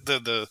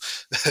 the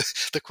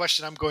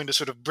question I'm going to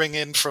sort of bring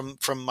in from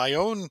my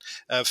own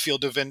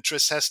field of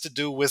interest has to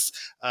do with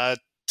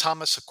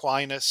Thomas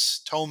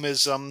Aquinas,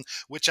 Thomism,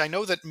 which I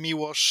know that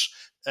Miłosz,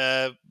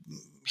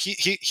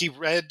 he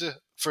read,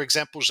 for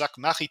example, Jacques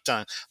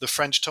Maritain, the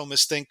French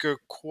Thomist thinker,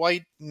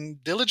 quite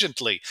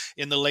diligently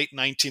in the late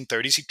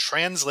 1930s. He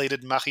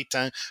translated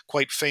Maritain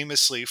quite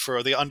famously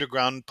for the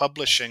underground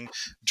publishing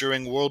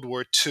during World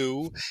War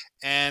II.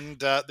 And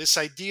this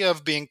idea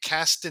of being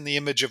cast in the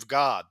image of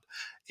God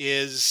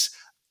is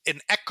an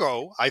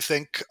echo, I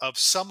think, of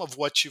some of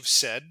what you've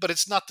said, but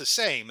it's not the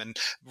same. And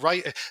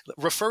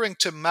referring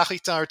to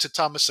Maritain or to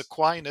Thomas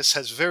Aquinas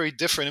has very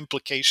different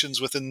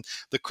implications within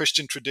the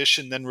Christian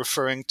tradition than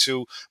referring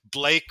to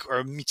Blake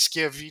or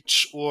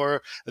Mickiewicz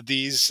or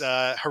these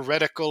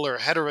heretical or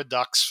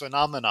heterodox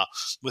phenomena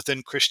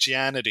within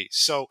Christianity.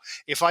 So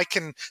if I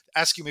can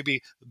ask you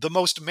maybe the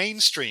most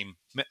mainstream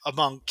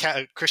among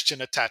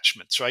Christian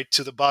attachments, right,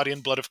 to the body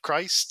and blood of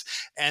Christ,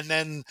 and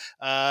then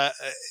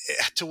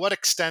to what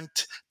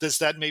extent does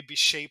that maybe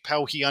shape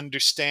how he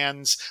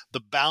understands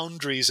the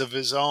boundaries of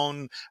his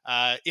own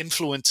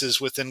influences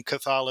within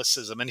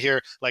Catholicism? And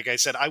here, like I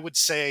said, I would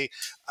say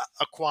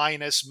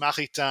Aquinas,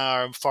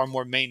 Maritain are far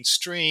more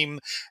mainstream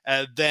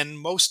than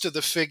most of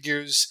the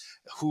figures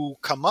who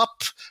come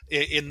up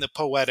in the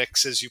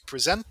Poetics as you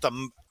present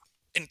them,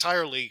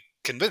 entirely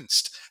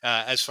convinced,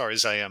 as far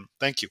as I am.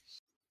 Thank you.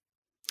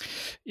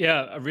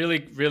 Yeah, a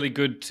really, really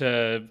good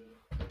 2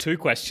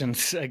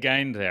 questions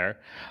again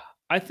there.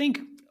 I think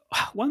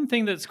one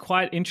thing that's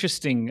quite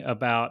interesting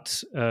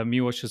about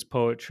Miłosz's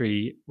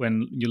poetry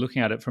when you're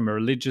looking at it from a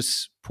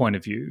religious point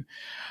of view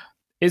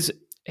is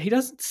he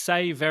doesn't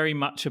say very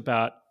much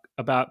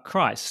about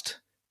Christ.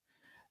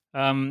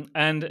 And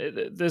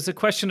there's a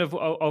question of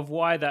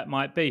why that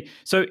might be.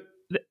 So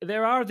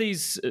there are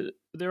these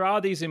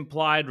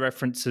implied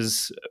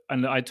references,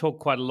 and I talk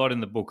quite a lot in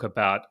the book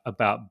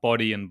about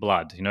body and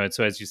blood. You know,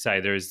 so as you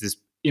say, there is this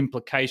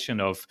implication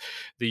of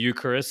the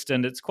Eucharist,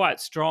 and it's quite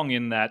strong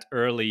in that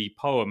early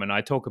poem. And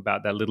I talk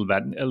about that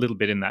a little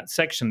bit in that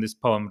section. This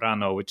poem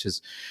Rano, which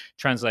is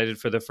translated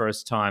for the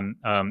first time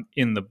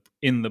in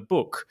the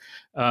book,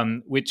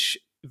 which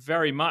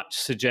very much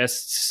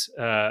suggests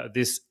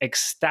this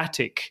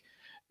ecstatic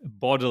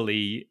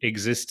bodily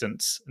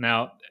existence.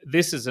 Now,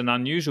 this is an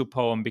unusual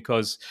poem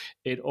because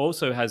it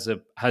also has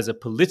a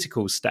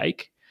political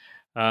stake,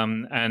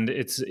 and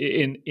it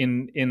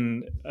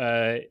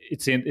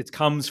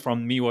comes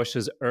from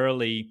Miłosz's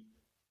early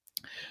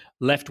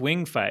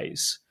left-wing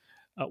phase,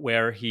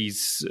 where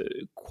he's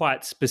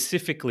quite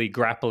specifically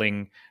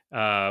grappling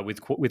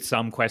with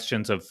some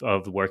questions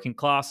of working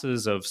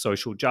classes, of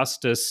social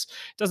justice.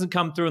 It doesn't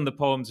come through in the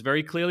poems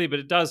very clearly, but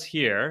it does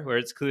here, where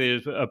it's clear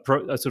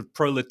a sort of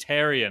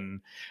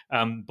proletarian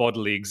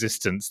bodily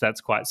existence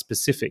that's quite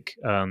specific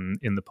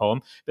in the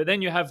poem. But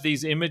then you have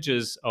these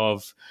images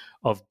of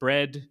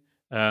bread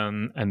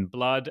and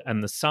blood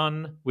and the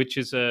sun, which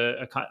is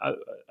a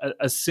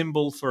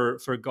symbol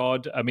for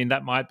God. I mean,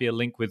 that might be a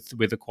link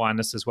with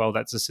Aquinas as well.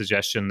 That's a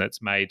suggestion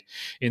that's made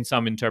in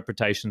some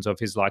interpretations of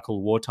his later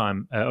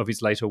wartime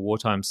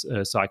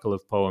cycle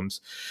of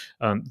poems,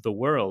 The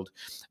World.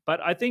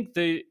 But I think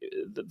the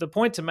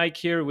point to make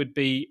here would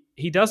be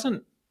he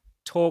doesn't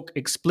talk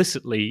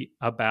explicitly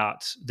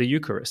about the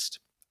Eucharist.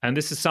 And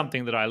this is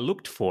something that I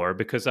looked for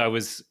because I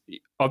was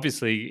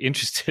obviously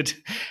interested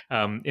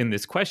in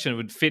this question. It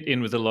would fit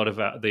in with a lot of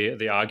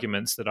the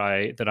arguments that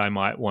I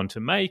might want to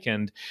make,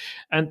 and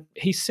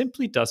he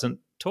simply doesn't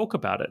talk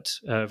about it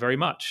very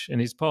much in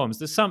his poems.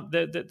 There's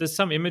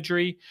some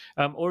imagery,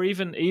 or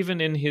even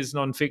in his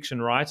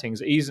nonfiction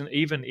writings,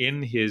 even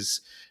in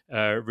his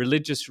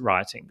religious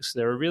writings,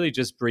 there are really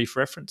just brief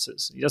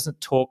references. He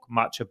doesn't talk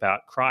much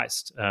about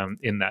Christ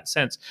in that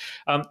sense.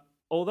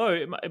 Although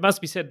it must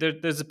be said,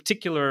 there's a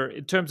particular,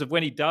 in terms of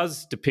when he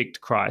does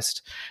depict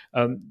Christ,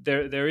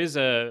 there is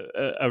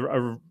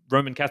a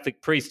Roman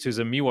Catholic priest who's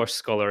a Miłosz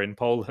scholar in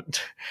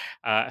Poland,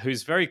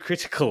 who's very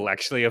critical,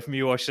 actually, of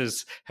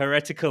Miłosz's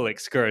heretical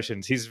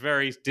excursions. He's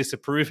very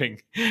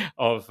disapproving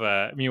of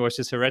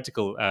Miłosz's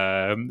heretical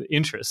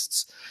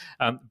interests,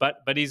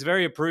 but he's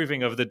very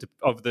approving of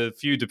the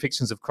few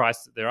depictions of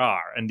Christ that there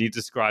are, and he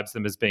describes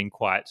them as being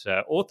quite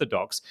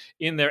orthodox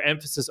in their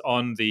emphasis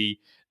on the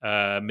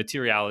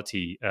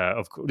materiality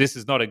of this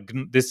is not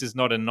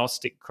a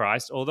Gnostic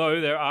Christ,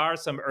 although there are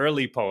some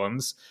early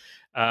poems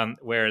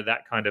where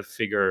that kind of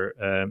figure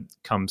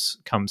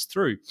comes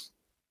through.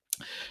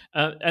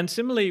 And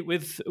similarly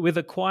with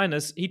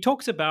Aquinas, he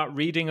talks about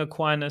reading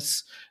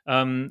Aquinas.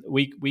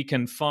 We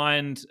can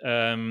find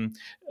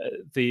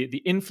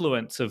the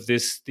influence of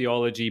this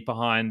theology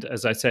behind,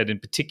 as I said, in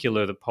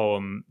particular the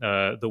poem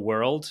 "The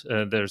World."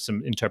 There's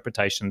some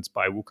interpretations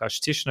by Łukasz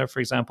Tischner, for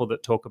example,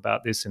 that talk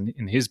about this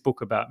in his book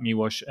about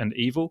Miłosz and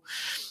evil.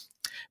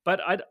 But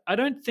I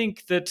don't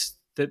think that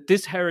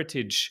this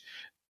heritage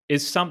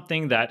is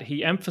something that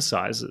he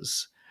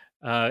emphasizes.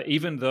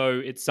 Even though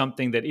it's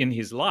something that in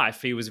his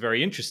life he was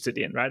very interested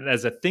in, right?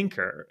 As a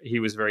thinker, he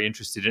was very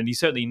interested in. He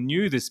certainly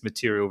knew this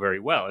material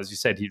very well. As you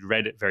said, he'd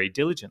read it very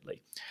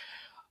diligently.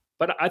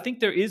 But I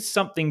think there is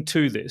something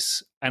to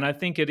this, and I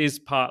think it is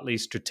partly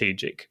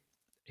strategic.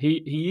 He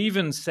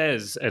even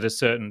says at a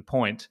certain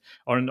point,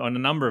 on a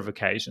number of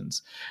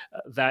occasions,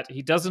 that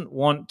he doesn't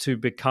want to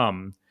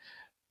become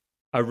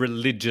a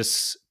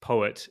religious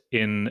poet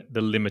in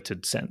the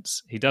limited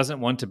sense. He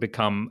doesn't want to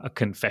become a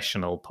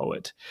confessional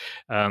poet.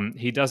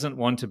 He doesn't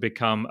want to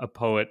become a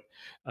poet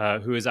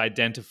who is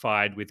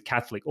identified with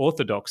Catholic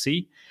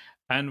orthodoxy.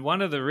 And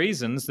one of the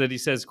reasons that he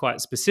says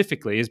quite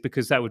specifically is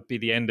because that would be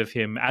the end of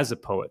him as a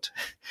poet.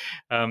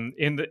 And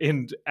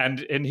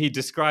he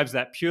describes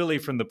that purely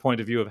from the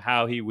point of view of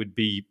how he would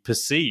be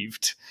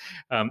perceived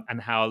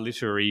and how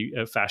literary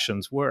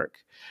fashions work.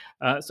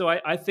 So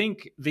I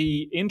think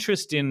the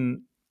interest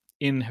in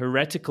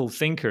heretical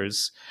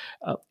thinkers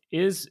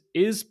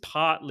is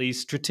partly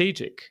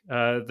strategic.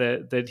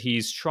 That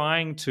he's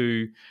trying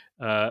to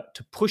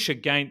push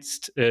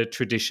against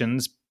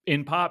traditions,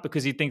 in part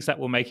because he thinks that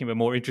will make him a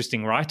more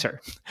interesting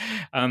writer.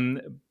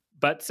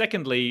 But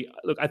secondly,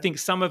 look, I think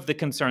some of the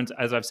concerns,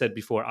 as I've said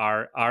before,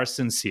 are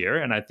sincere,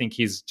 and I think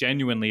he's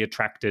genuinely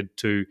attracted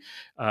to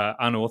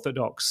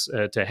unorthodox,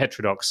 to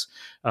heterodox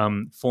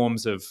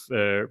forms of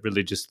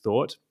religious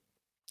thought.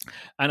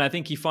 And I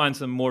think he finds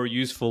them more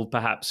useful,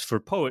 perhaps,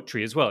 for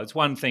poetry as well. It's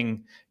one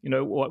thing,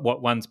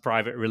 what one's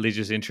private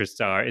religious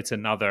interests are. It's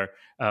another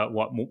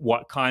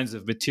what kinds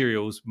of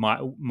materials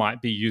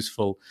might be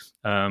useful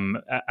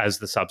as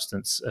the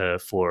substance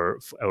for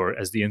or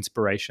as the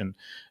inspiration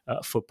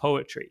for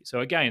poetry. So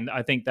again,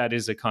 I think that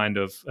is a kind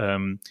of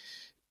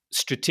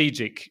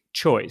strategic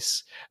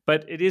choice.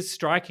 But it is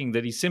striking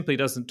that he simply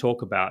doesn't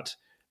talk about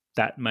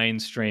that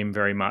mainstream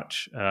very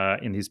much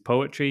in his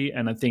poetry,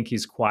 and I think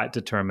he's quite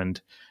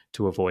determined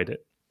to avoid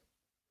it.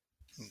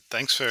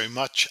 Thanks very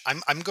much.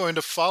 I'm going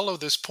to follow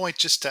this point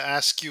just to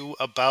ask you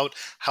about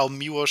how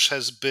Miłosz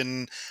has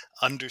been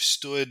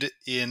understood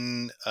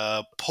in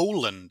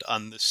Poland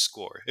on this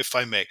score, if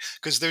I may.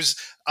 Because there's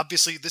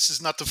obviously, this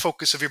is not the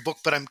focus of your book,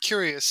 but I'm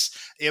curious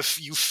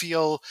if you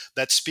feel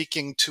that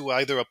speaking to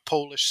either a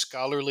Polish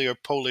scholarly or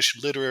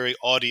Polish literary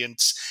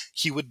audience,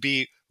 he would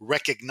be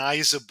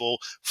recognizable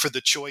for the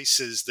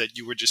choices that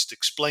you were just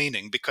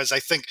explaining, because I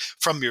think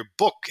from your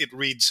book it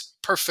reads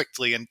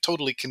perfectly and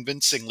totally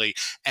convincingly,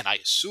 and I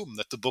assume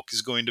that the book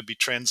is going to be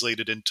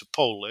translated into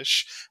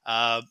Polish.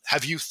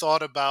 Have you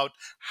thought about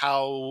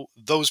how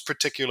those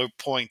particular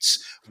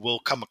points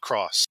will come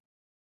across?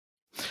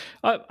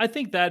 I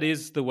think that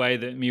is the way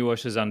that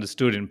Miłosz is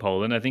understood in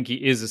Poland. I think he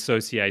is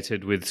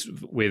associated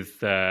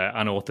with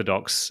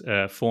unorthodox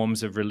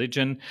forms of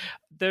religion.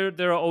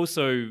 There are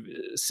also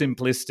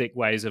simplistic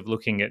ways of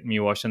looking at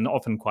Miłosz, and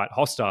often quite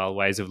hostile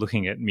ways of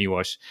looking at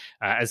Miłosz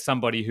as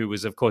somebody who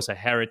was, of course, a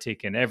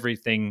heretic in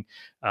everything.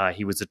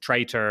 He was a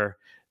traitor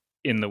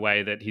in the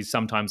way that he's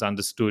sometimes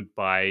understood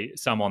by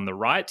some on the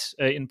right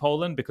in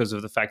Poland, because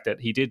of the fact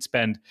that he did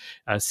spend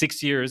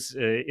 6 years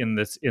in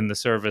the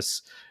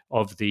service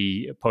of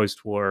the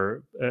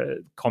post-war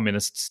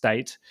communist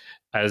state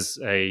as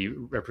a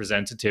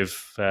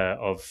representative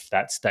of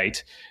that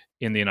state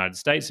in the United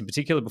States, in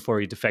particular,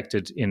 before he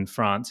defected in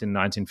France in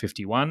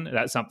 1951.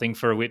 That's something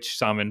for which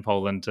some in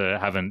Poland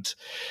haven't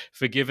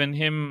forgiven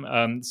him.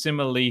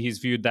 Similarly, he's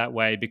viewed that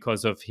way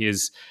because of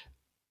his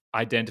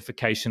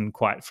identification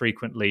quite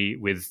frequently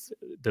with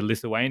the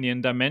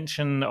Lithuanian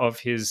dimension of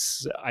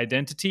his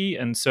identity,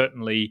 and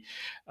certainly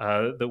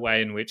the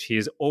way in which he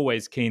is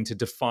always keen to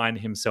define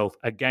himself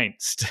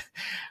against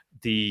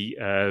the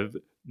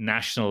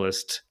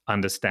nationalist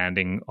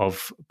understanding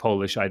of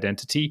Polish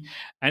identity,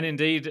 and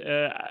indeed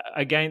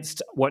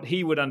against what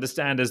he would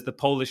understand as the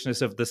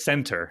Polishness of the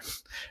center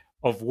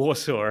of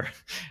Warsaw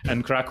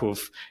and Krakow.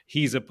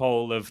 He's a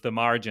Pole of the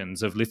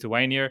margins of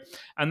Lithuania,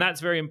 and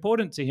that's very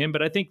important to him.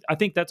 But I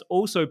think that's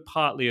also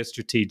partly a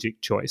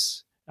strategic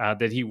choice.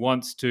 That he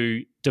wants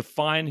to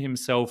define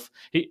himself.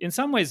 In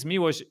some ways,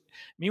 Miłosz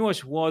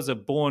was a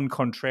born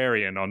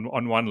contrarian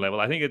on one level.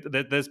 I think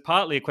there's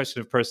partly a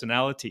question of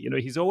personality.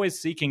 He's always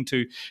seeking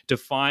to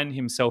define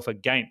himself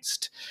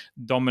against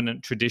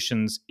dominant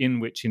traditions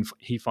in which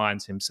he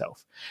finds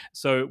himself.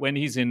 So when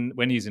he's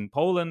in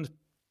Poland,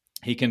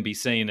 he can be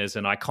seen as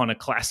an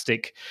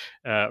iconoclastic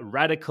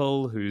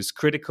radical who's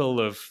critical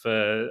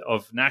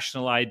of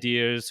national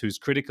ideas, who's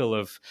critical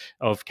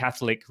of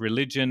Catholic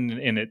religion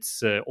in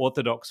its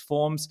orthodox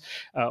forms.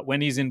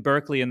 When he's in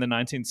Berkeley in the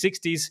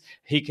 1960s,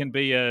 he can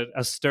be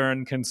a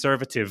stern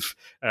conservative,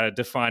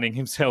 defining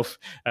himself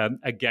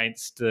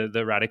against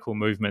the radical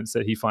movements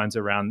that he finds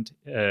around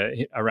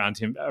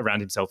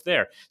himself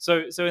there.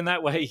 So in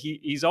that way,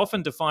 he's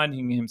often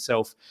defining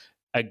himself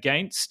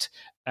against.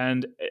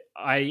 And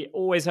I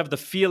always have the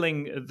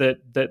feeling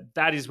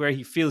that is where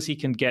he feels he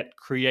can get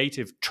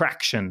creative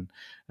traction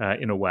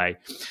in a way.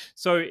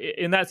 So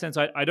in that sense,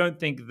 I don't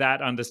think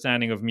that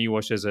understanding of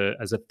Miłosz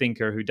as a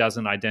thinker who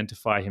doesn't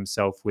identify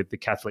himself with the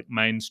Catholic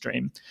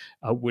mainstream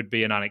would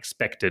be an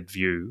unexpected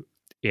view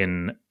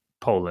in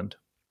Poland.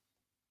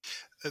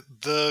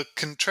 The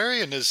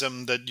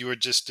contrarianism that you were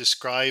just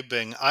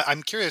describing,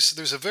 I'm curious,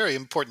 there's a very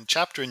important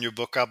chapter in your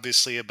book,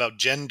 obviously, about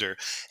gender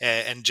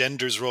and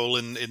gender's role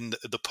in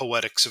the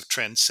poetics of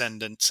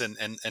transcendence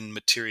and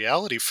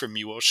materiality for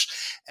Miłosz.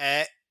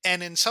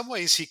 And in some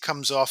ways, he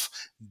comes off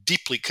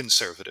deeply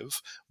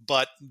conservative,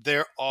 but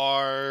there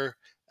are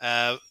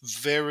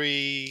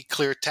very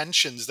clear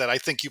tensions that I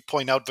think you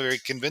point out very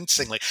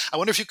convincingly. I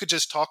wonder if you could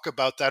just talk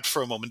about that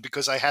for a moment,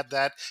 because I had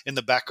that in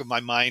the back of my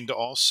mind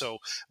also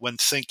when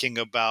thinking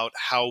about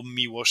how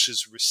Miłosz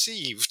is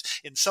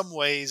received. In some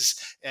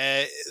ways,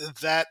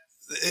 that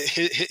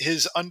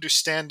his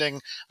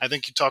understanding, I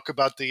think you talk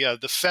about the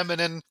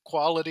feminine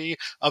quality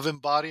of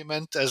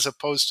embodiment as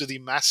opposed to the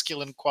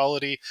masculine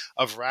quality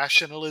of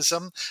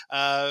rationalism,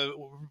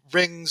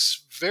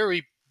 rings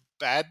very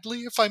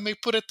badly, if I may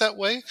put it that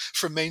way,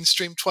 for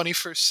mainstream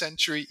 21st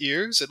century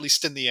ears, at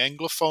least in the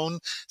Anglophone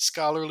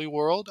scholarly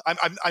world.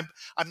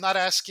 I'm not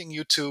asking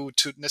you to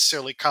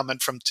necessarily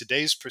comment from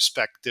today's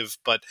perspective,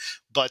 but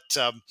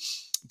the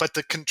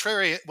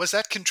was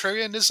that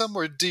contrarianism,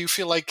 or do you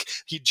feel like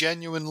he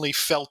genuinely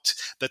felt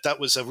that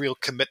was a real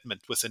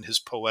commitment within his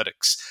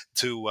poetics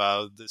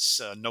to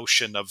this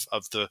notion of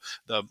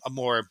a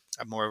more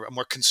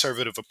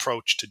conservative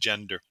approach to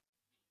gender?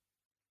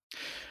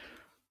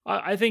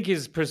 I think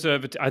his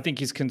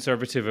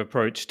conservative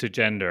approach to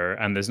gender,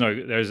 and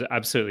there's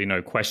absolutely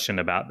no question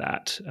about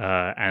that.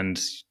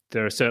 And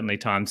there are certainly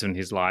times in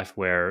his life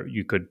where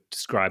you could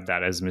describe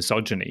that as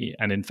misogyny,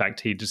 and in fact,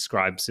 he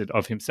describes it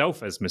of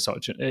himself as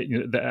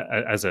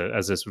as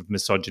a sort of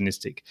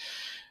misogynistic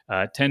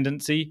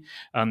tendency.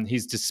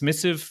 He's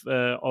dismissive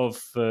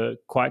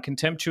quite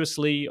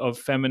contemptuously of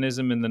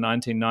feminism in the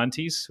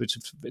 1990s, which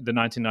the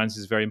 1990s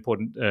is a very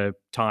important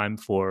time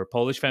for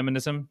Polish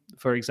feminism,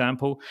 for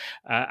example.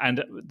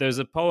 And there's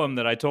a poem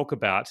that I talk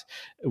about,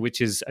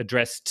 which is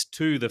addressed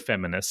to the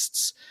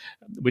feminists,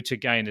 which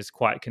again is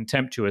quite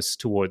contemptuous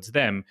towards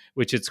them,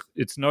 which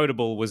it's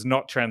notable was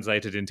not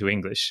translated into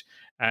English.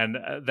 And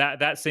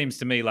that seems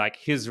to me like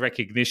his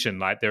recognition,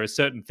 like there are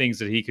certain things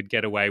that he could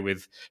get away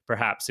with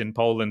perhaps in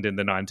Poland in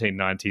the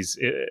 1990s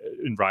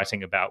in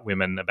writing about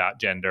women, about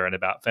gender and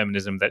about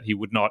feminism that he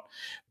would not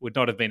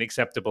have been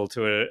acceptable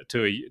to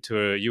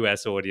a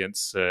US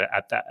audience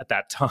at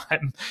that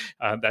time.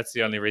 That's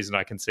the only reason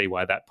I can see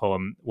why that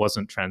poem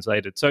wasn't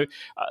translated. So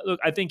look,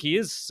 I think he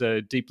is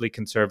deeply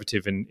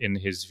conservative in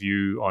his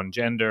view on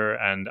gender,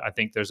 and I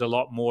think there's a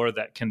lot more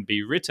that can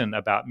be written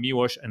about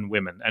Miłosz and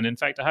women. And in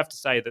fact, I have to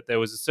say that there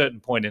was a certain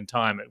point in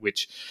time at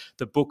which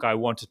the book I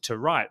wanted to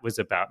write was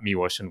about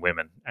Miłosz and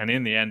women. And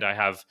in the end, I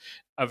have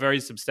a very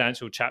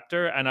substantial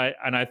chapter. And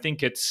I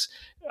think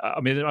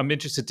I'm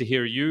interested to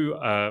hear you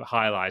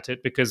highlight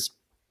it, because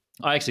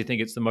I actually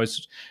think it's the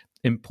most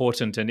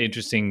important and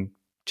interesting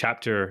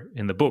chapter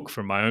in the book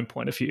from my own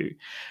point of view,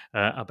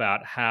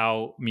 about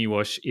how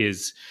Miłosz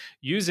is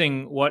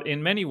using what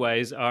in many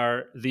ways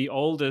are the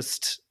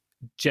oldest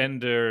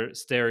gender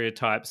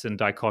stereotypes and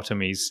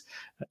dichotomies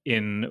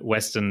in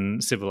Western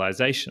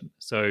civilization.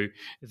 So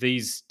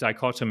these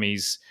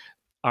dichotomies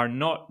are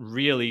not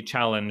really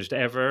challenged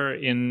ever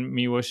in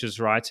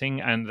Miłosz's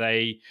writing, and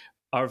they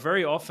are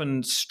very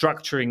often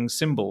structuring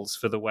symbols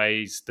for the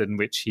ways in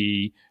which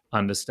he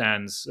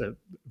understands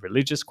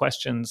religious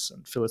questions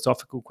and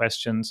philosophical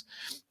questions,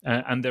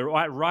 and they're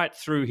right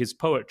through his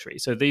poetry.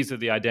 So these are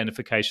the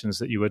identifications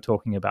that you were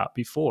talking about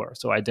before.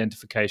 So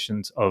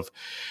identifications of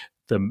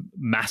the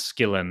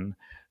masculine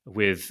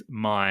with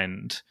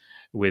mind,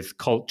 with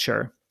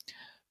culture,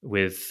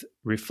 with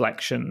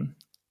reflection,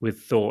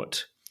 with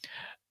thought,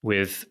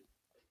 with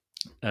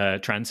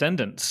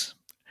transcendence.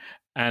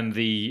 and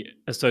the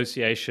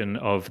association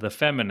of the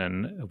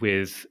feminine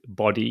with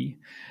body,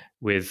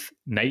 with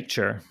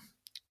nature,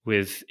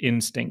 with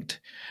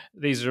instinct.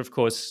 These are, of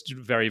course,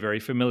 very, very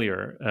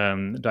familiar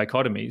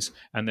dichotomies,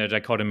 and they're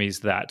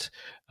dichotomies that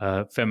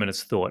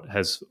feminist thought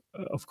has,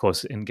 of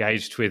course,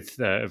 engaged with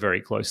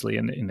very closely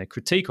in the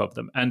critique of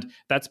them. And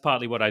that's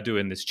partly what I do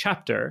in this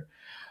chapter.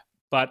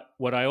 But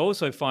what I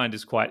also find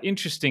is quite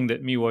interesting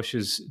that Miłosz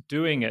is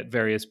doing at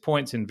various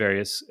points in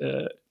various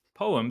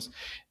poems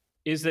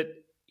is that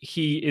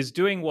he is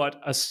doing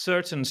what a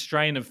certain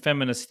strain of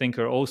feminist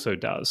thinker also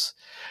does.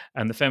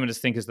 And the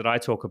feminist thinkers that I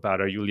talk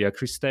about are Julia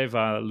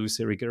Kristeva, Luce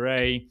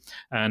Irigaray,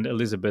 and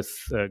Elizabeth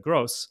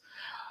Gross.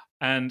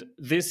 And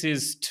this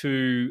is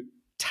to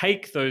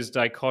take those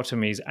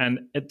dichotomies and,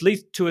 at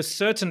least to a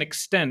certain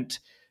extent,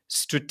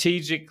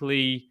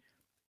 strategically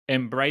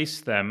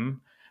embrace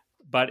them,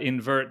 but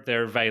invert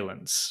their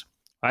valence,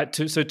 right?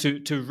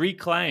 To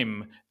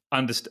reclaim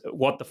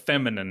what the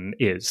feminine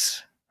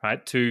is,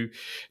 right? To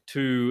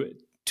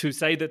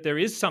say that there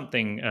is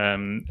something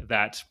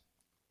that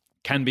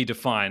can be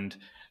defined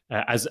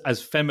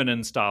as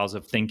feminine styles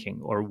of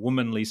thinking or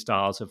womanly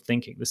styles of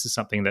thinking. This is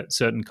something that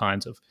certain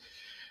kinds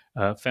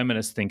of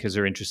feminist thinkers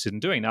are interested in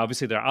doing. Now,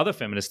 obviously, there are other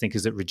feminist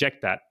thinkers that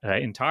reject that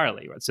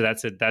entirely, right? So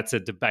that's a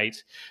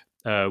debate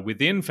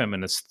within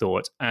feminist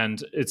thought,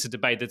 and it's a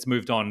debate that's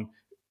moved on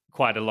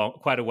quite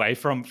away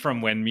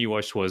from when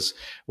Miłosz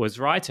was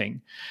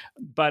writing.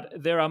 But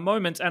there are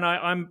moments, and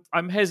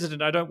I'm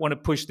hesitant. I don't want to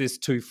push this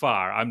too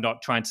far. I'm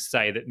not trying to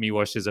say that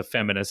Miłosz is a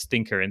feminist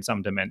thinker in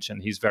some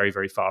dimension. He's very,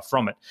 very far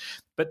from it.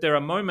 But there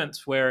are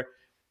moments where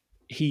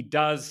he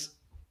does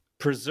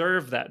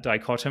preserve that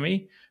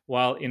dichotomy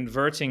while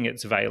inverting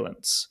its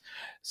valence.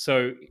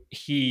 So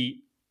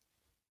he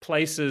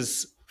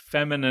places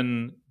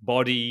feminine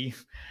body,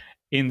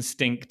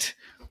 instinct,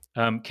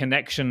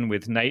 connection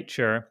with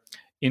nature,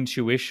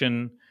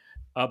 intuition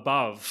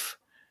above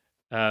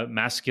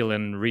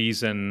masculine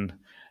reason,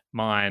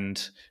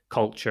 mind,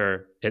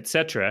 culture,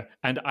 etc.,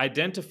 and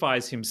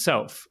identifies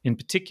himself in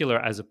particular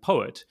as a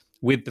poet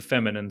with the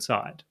feminine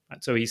side.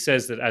 Right? So he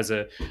says that as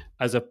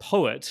a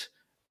poet,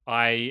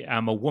 I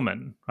am a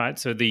woman, right?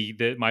 So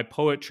my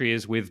poetry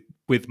is with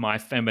my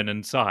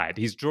feminine side.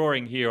 He's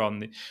drawing here on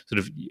the sort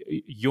of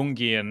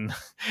Jungian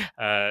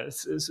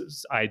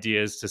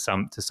ideas to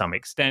some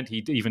extent.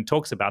 He even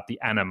talks about the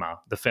anima,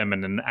 the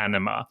feminine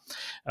anima,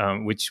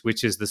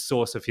 which is the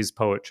source of his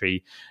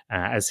poetry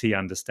as he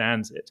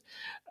understands it.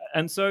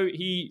 And so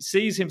he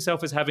sees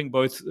himself as having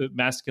both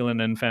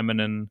masculine and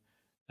feminine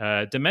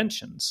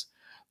dimensions.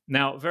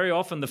 Now, very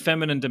often the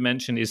feminine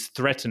dimension is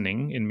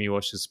threatening in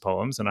Miłosz's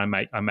poems, and I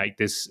make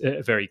this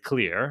very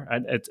clear.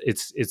 And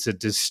it's a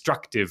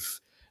destructive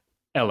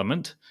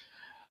element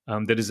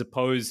that is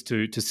opposed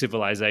to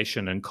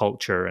civilization and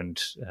culture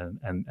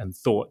and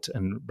thought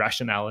and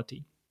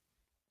rationality,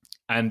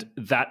 and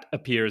that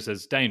appears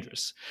as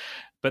dangerous.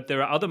 But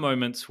there are other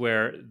moments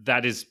where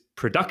that is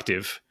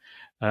productive.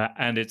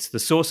 And it's the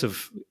source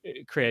of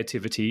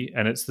creativity,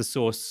 and it's the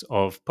source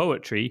of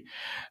poetry,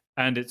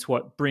 and it's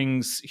what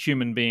brings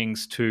human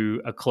beings to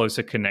a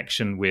closer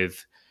connection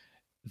with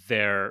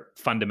their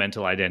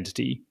fundamental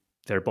identity,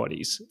 their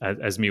bodies,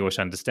 as Miłosz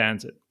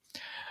understands it.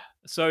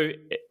 So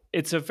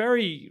it's a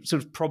very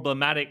sort of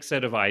problematic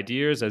set of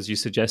ideas, as you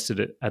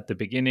suggested at the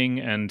beginning,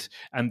 and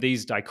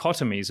these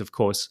dichotomies, of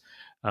course,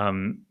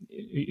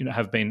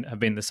 have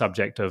been the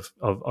subject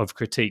of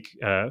critique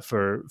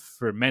for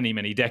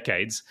many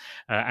decades,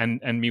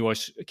 and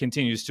Miłosz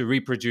continues to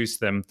reproduce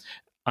them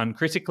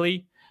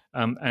uncritically,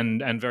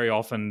 and very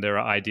often there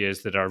are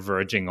ideas that are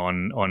verging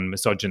on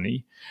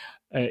misogyny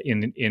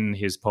in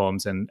his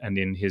poems and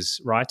in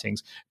his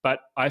writings. But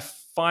I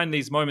find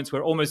these moments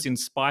where, almost in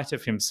spite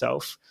of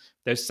himself,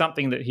 there's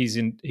something that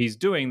he's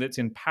doing that's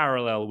in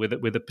parallel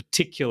with a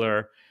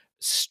particular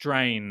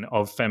strain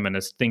of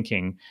feminist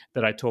thinking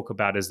that I talk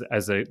about as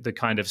the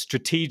kind of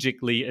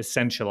strategically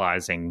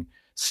essentializing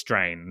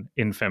strain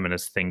in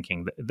feminist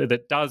thinking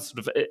that does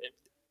sort of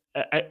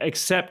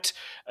accept,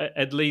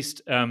 at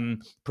least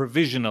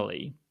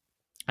provisionally,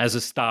 as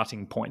a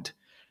starting point,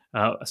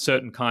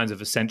 certain kinds of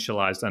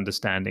essentialized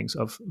understandings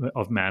of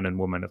man and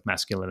woman, of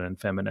masculine and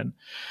feminine.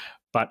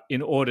 But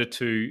in order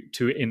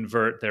to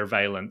invert their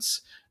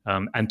valence,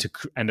 and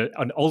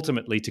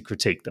ultimately to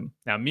critique them.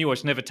 Now,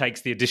 Miłosz never takes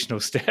the additional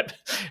step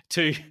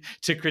to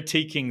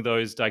critiquing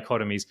those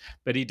dichotomies,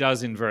 but he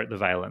does invert the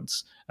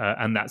valence,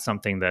 and that's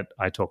something that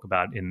I talk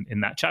about in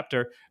that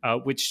chapter,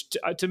 which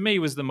to me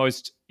was the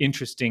most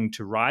interesting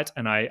to write,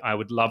 and I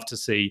would love to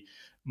see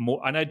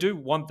more. And I do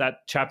want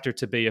that chapter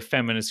to be a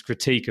feminist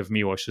critique of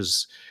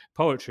Miłosz's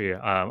poetry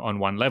on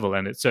one level,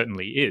 and it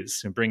certainly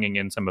is, and bringing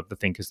in some of the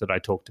thinkers that I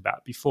talked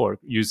about before,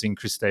 using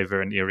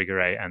Kristeva and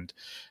Irigaray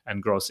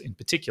and Gross in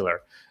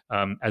particular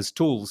as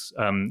tools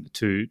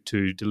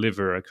to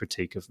deliver a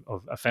critique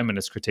of a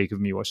feminist critique of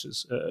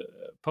Miłosz's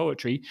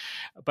poetry.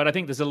 But I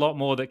think there's a lot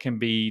more that can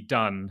be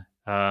done,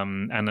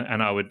 and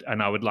I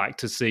would like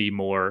to see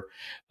more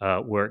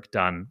work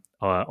done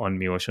on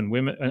Miłosz and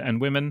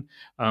women,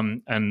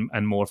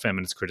 and more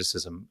feminist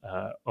criticism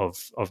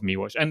of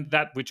Miłosz, and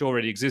that which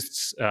already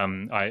exists.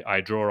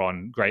 I draw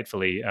on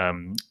gratefully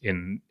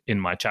in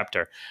my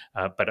chapter,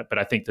 but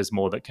I think there's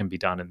more that can be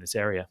done in this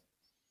area.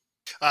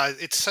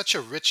 It's such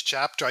a rich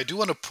chapter. I do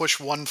want to push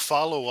one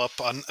follow-up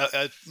on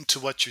to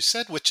what you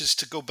said, which is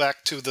to go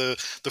back to the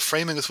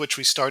framing with which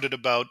we started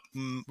about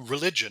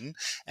religion,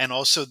 and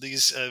also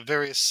these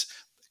various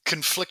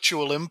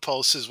conflictual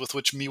impulses with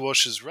which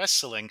Miłosz is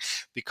wrestling.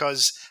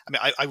 Because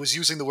I was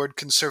using the word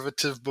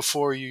conservative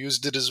before, you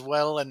used it as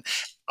well, and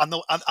on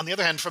the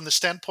other hand, from the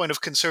standpoint of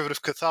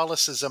conservative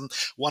Catholicism,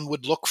 one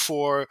would look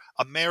for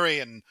a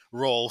Marian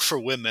role for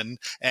women,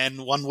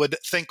 and one would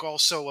think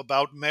also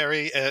about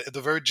Mary, the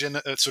Virgin,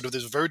 sort of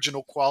this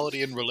virginal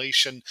quality in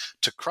relation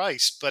to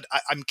Christ. But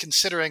I'm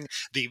considering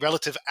the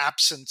relative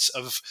absence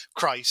of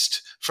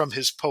Christ from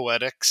his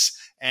poetics,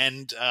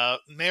 and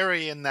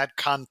Mary in that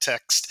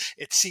context.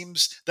 It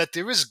seems that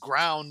there is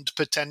ground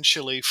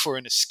potentially for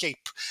an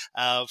escape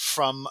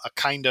from a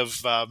kind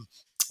of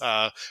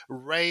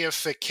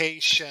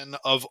reification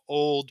of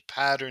old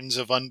patterns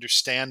of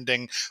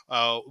understanding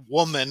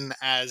woman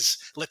as,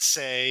 let's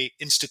say,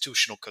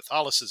 institutional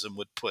Catholicism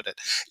would put it,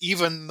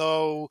 even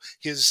though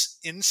his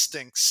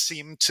instincts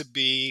seem to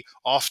be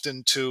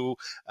often to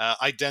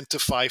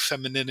identify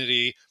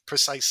femininity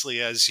precisely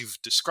as you've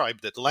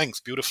described at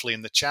length beautifully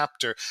in the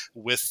chapter,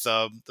 with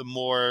the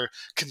more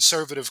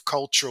conservative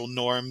cultural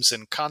norms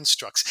and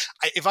constructs.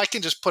 If I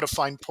can just put a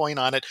fine point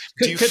on it,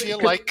 do you feel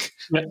like...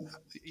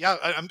 Yeah,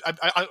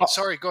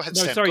 sorry, go ahead,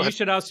 no, Stan. Sorry, go ahead. You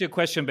should ask your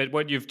question, but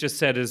what you've just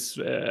said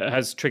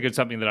has triggered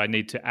something that I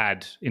need to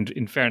add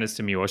in fairness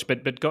to Miłosz.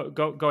 But go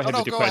ahead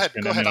with your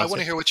question. Go ahead. I want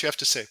to hear what you have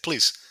to say,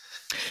 please.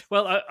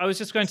 Well, I was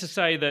just going to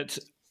say that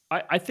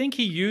I think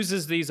he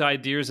uses these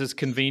ideas as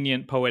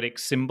convenient poetic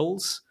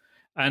symbols.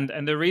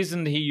 And the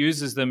reason he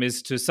uses them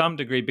is to some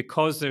degree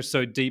because they're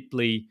so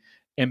deeply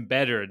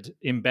embedded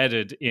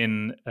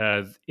in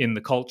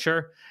the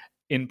culture,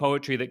 in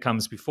poetry that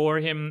comes before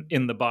him,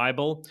 in the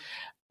Bible.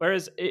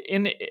 Whereas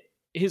in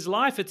his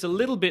life, it's a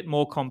little bit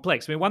more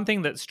complex. I mean, one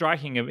thing that's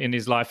striking in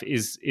his life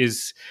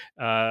is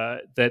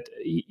that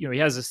he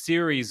has a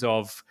series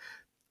of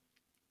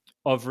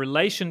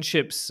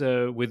relationships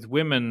with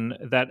women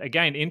that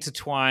again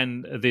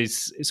intertwine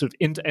this sort of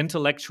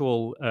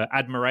intellectual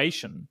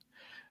admiration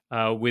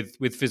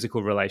with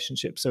physical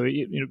relationships. So,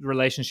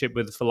 relationship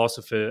with the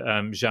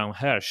philosopher Jean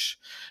Hirsch,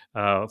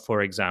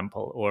 for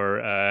example, or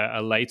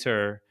a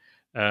later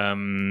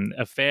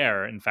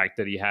affair, in fact,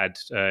 that he had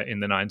in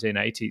the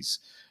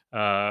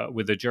 1980s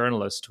with a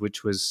journalist,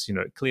 which was,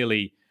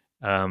 clearly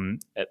and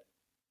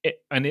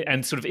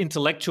sort of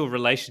intellectual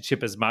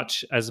relationship as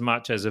much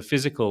as a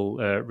physical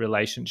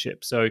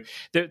relationship. So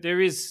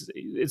there is,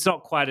 it's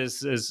not quite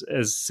as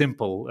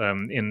simple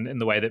in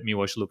the way that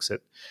Miłosz looks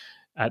at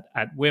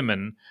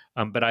women,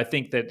 but I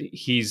think that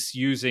he's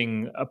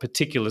using a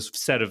particular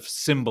set of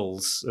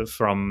symbols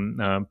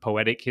from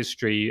poetic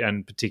history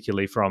and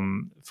particularly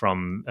from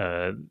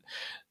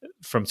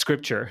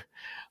scripture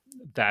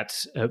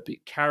that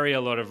carry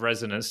a lot of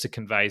resonance to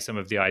convey some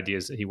of the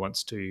ideas that he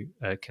wants to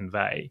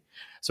convey.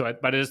 So,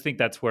 but I just think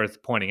that's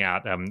worth pointing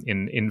out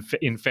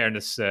in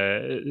fairness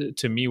to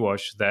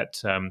Miłosz,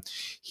 that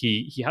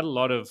he had a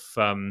lot of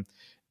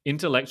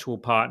intellectual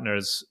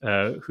partners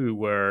who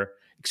were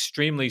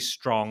extremely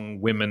strong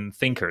women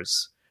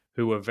thinkers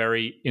who were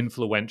very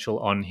influential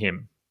on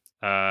him.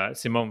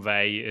 Simone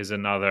Weil is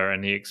another,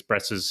 and he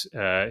expresses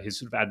his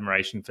sort of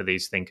admiration for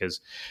these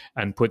thinkers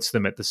and puts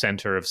them at the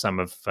center of some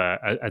of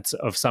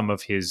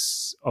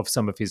his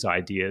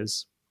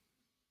ideas.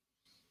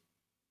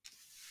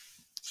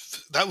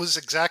 That was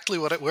exactly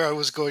where I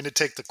was going to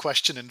take the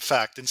question. In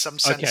fact, in some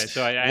sense. Okay,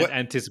 so I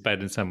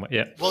anticipated in some way.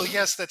 Yeah. Well,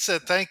 yes, that's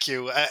it. Thank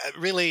you.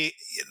 Really,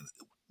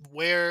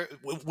 where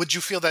would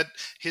you feel that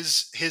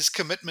his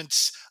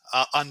commitments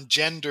on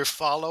gender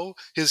follow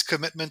his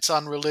commitments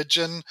on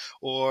religion,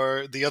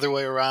 or the other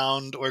way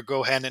around, or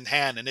go hand in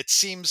hand? And it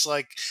seems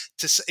like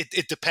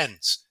it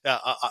depends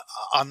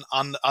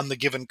on the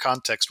given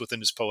context within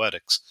his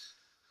poetics.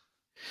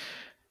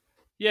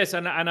 Yes,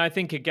 and I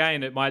think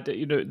again it might,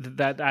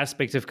 that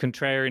aspect of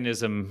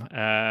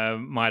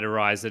contrarianism might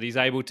arise, that he's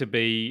able to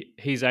be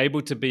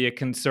a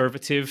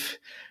conservative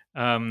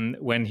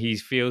when he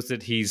feels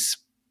that he's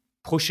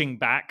pushing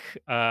back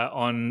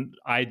on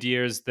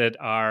ideas that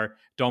are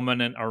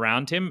dominant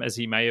around him, as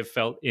he may have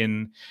felt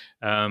in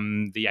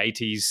the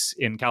 80s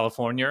in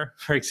California,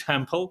 for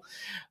example,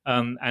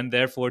 and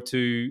therefore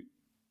to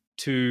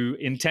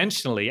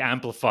intentionally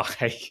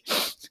amplify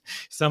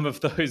some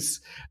of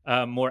those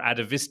more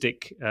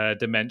atavistic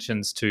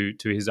dimensions to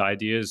his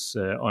ideas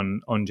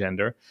on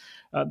gender.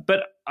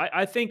 But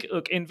I think,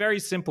 look, in very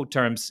simple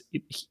terms,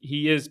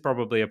 he is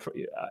probably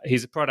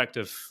he's a product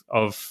of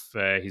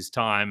his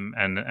time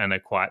and a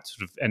quite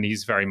sort of, and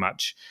he's very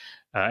much.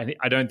 And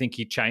I don't think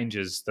he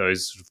changes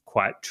those sort of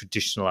quite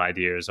traditional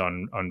ideas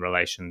on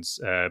relations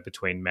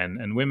between men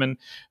and women,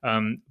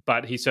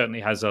 but he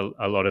certainly has a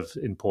lot of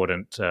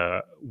important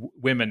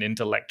women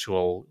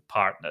intellectual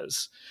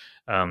partners.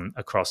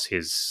 across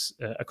his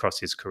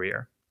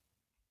career.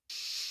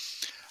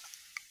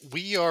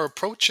 We are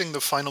approaching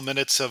the final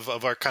minutes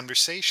of our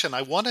conversation.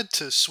 I wanted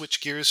to switch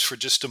gears for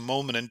just a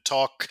moment and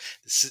talk.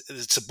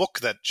 It's a book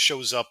that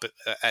shows up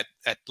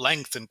at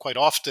length and quite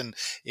often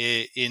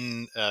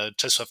in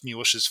Czesław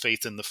Miłosz's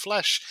Faith in the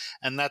Flesh,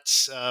 and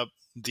that's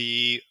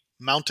the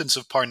Mountains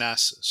of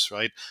Parnassus,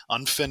 right?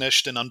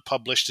 Unfinished and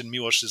unpublished in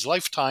Miłosz's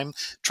lifetime,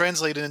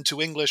 translated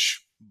into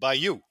English by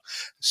you.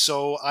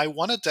 So I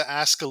wanted to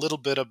ask a little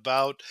bit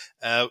about,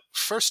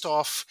 first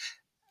off,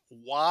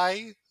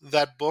 why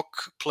that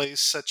book plays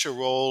such a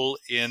role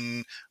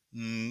in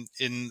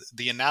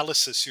the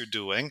analysis you're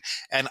doing,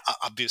 and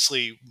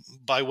obviously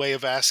by way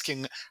of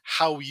asking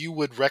how you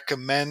would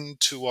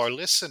recommend to our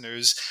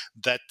listeners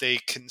that they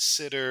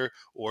consider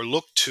or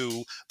look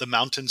to the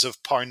Mountains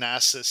of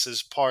Parnassus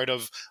as part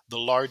of the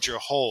larger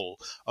whole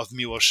of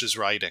Miłosz's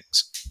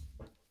writings.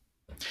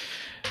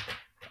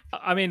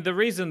 I mean, the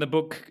reason the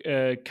book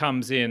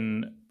comes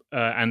in,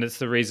 and it's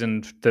the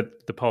reason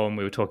that the poem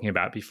we were talking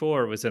about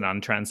before was an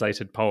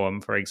untranslated poem,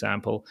 for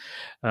example,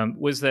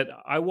 was that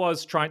I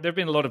was trying. There have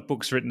been a lot of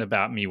books written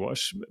about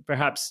Miłosz,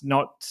 perhaps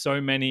not so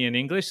many in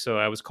English, so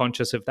I was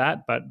conscious of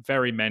that, but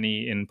very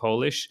many in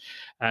Polish.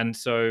 And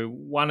so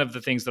one of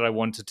the things that I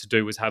wanted to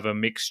do was have a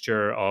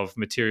mixture of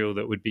material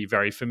that would be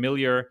very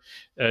familiar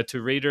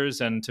to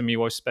readers and to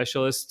Miłosz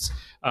specialists,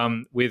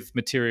 with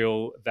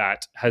material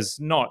that has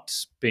not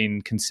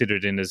been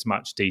considered in as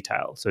much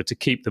detail. So to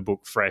keep the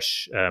book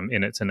fresh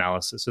in its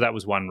analysis. So that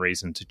was one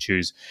reason to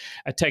choose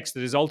a text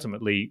that is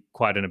ultimately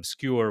quite an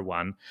obscure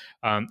one,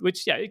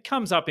 which, it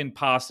comes up in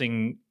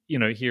passing,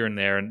 here and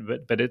there,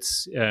 but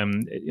it's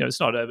it's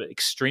not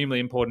extremely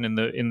important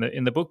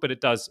in the book, but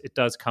it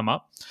does come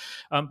up.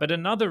 But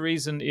another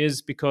reason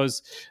is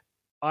because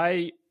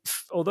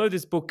although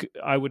this book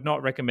I would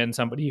not recommend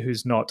somebody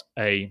who's not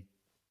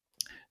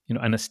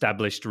an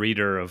established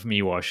reader of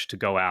Miłosz to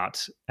go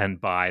out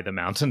and buy The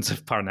Mountains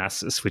of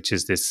Parnassus, which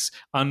is this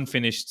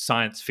unfinished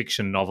science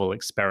fiction novel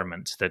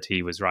experiment that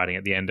he was writing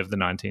at the end of the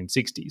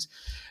 1960s,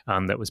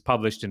 that was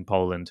published in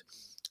Poland.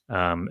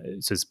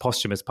 It's his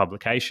posthumous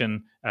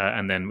publication,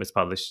 and then was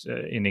published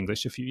in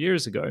English a few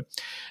years ago.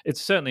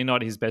 It's certainly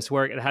not his best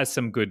work. It has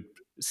some good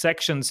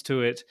sections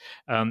to it,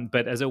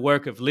 but as a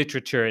work of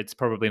literature, it's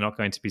probably not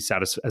going to be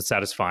as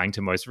satisfying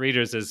to most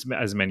readers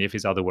as many of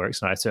his other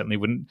works, and I certainly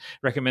wouldn't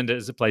recommend it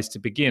as a place to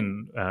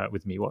begin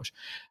with Miłosz.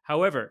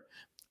 However,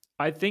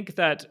 I think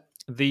that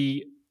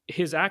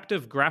his act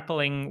of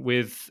grappling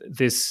with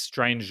this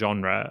strange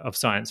genre of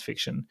science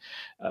fiction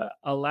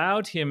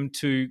allowed him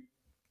to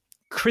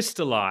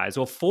crystallize,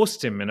 or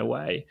forced him in a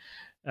way,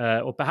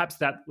 or perhaps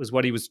that was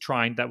what he was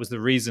trying, that was the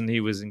reason he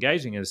was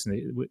engaging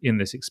in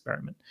this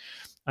experiment,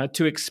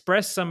 to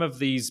express some of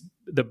the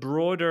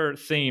broader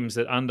themes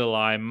that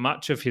underlie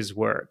much of his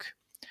work.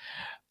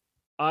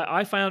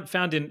 I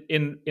found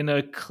in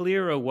a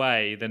clearer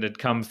way than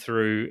comes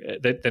through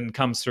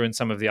in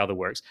some of the other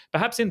works.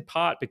 Perhaps in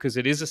part because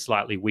it is a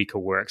slightly weaker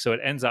work, so it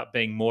ends up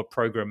being more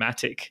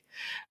programmatic,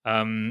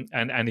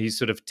 and he's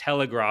sort of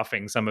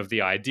telegraphing some of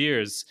the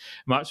ideas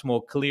much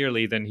more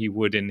clearly than he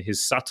would in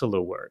his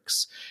subtler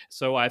works.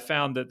 So I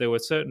found that there were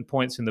certain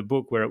points in the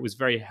book where it was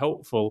very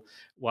helpful,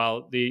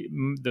 while the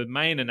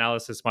main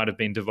analysis might have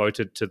been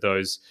devoted to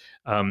those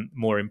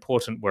more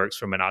important works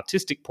from an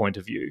artistic point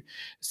of view.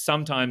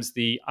 Sometimes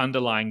the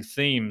underlying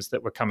themes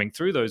that were coming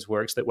through those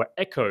works that were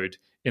echoed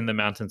in the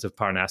Mountains of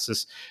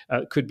Parnassus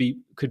could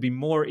be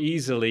more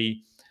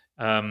easily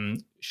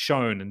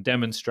shown and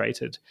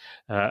demonstrated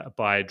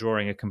by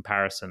drawing a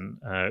comparison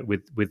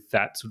with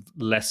that sort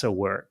of lesser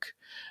work.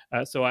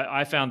 So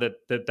I found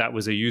that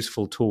was a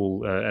useful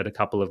tool at a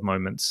couple of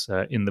moments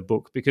in the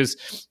book,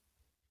 because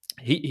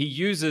he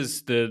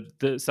uses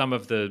some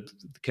of the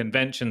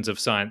conventions of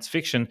science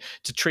fiction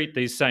to treat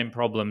these same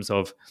problems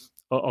of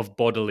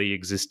bodily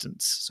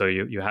existence. So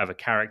you have a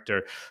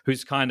character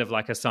who's kind of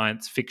like a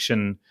science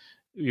fiction.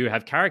 You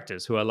have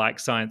characters who are like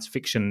science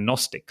fiction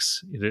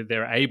Gnostics.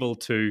 They're able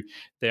to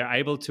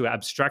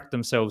abstract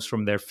themselves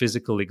from their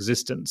physical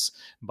existence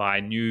by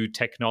new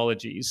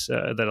technologies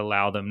that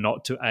allow them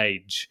not to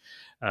age.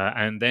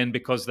 And then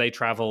because they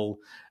travel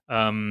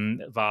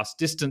vast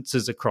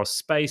distances across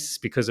space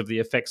because of the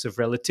effects of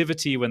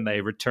relativity, when they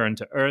return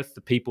to Earth,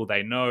 the people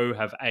they know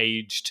have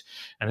aged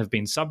and have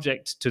been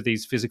subject to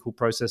these physical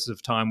processes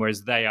of time,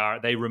 whereas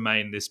they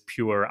remain this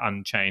pure,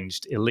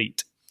 unchanged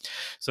elite.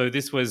 So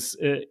this was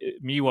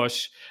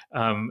Miłosz,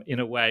 in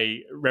a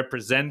way,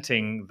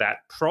 representing that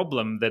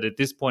problem that at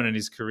this point in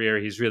his career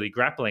he's really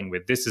grappling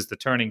with. This is the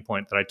turning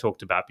point that I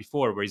talked about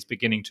before, where he's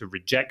beginning to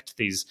reject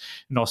these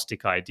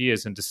Gnostic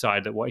ideas and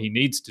decide that what he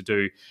needs to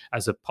do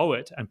as a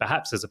poet, and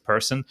perhaps as a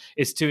person,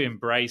 is to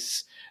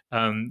embrace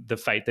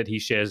the fate that he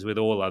shares with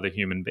all other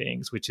human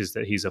beings, which is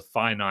that he's a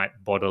finite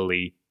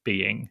bodily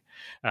being,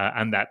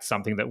 and that's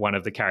something that one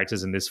of the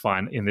characters in this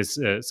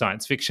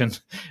science fiction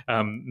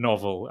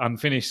novel,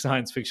 unfinished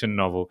science fiction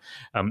novel,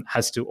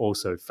 has to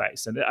also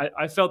face. And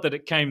I felt that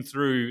it came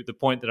through the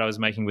point that I was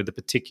making with the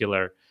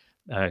particular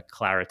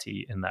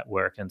clarity in that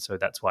work. And so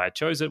that's why I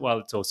chose it, while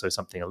it's also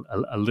something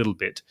a little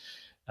bit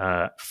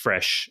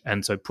fresh.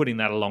 And so putting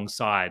that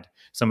alongside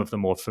some of the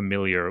more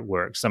familiar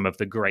works, some of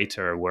the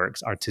greater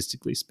works,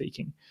 artistically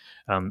speaking,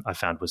 I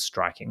found was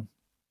striking.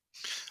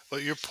 Well,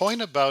 your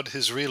point about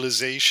his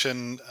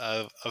realization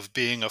of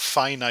being a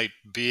finite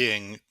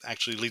being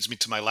actually leads me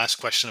to my last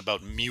question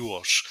about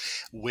Miłosz,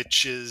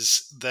 which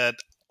is that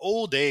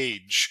old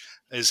age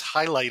is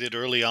highlighted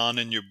early on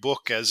in your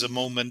book as a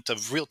moment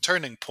of real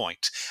turning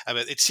point. I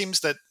mean, it seems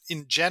that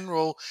in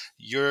general,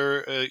 your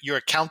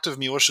account of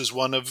Miłosz is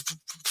one of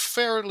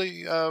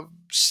fairly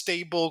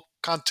stable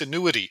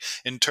continuity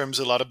in terms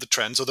of a lot of the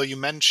trends, although you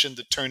mentioned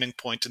the turning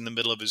point in the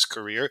middle of his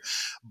career,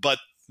 but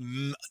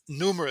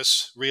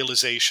numerous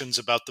realizations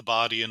about the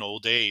body in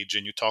old age.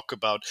 And you talk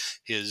about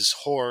his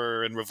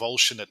horror and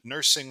revulsion at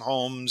nursing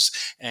homes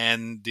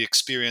and the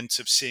experience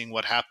of seeing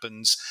what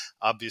happens,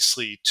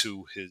 obviously,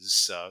 to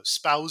his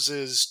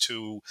spouses,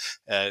 to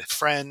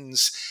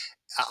friends.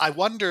 I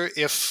wonder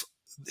if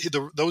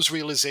those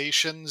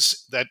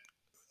realizations that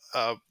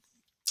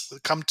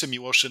come to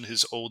Miłosz in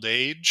his old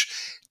age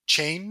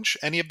change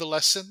any of the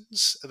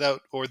lessons that,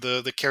 or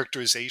the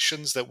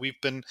characterizations that we've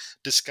been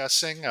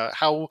discussing?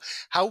 How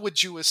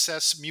would you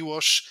assess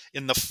Miłosz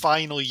in the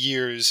final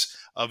years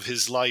of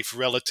his life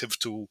relative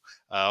to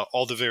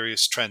all the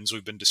various trends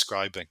we've been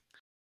describing?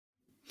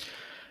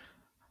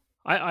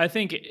 I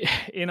think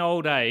in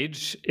old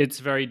age, it's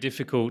very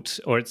difficult,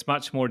 or it's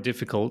much more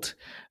difficult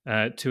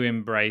to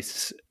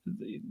embrace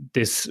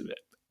this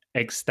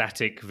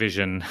ecstatic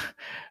vision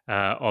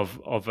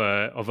of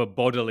a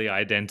bodily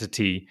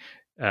identity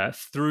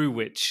through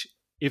which,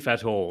 if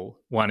at all,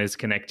 one is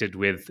connected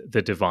with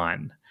the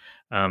divine.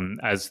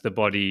 As the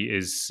body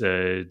is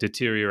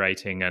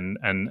deteriorating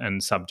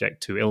and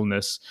subject to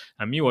illness,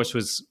 Miłosz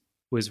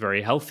was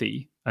very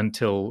healthy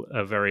until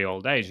a very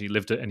old age. He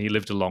lived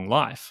a long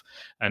life,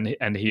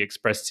 and he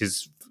expressed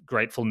his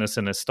gratefulness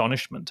and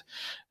astonishment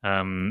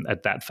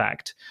at that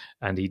fact.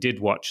 And he did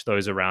watch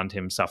those around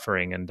him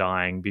suffering and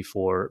dying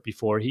before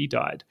he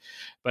died.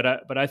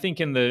 But I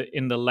think in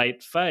the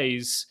late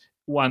phase,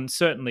 one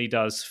certainly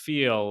does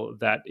feel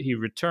that he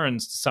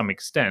returns to some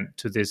extent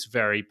to this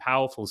very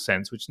powerful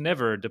sense, which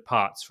never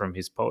departs from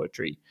his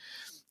poetry,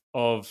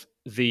 of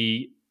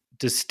the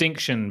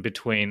distinction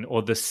between,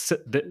 or the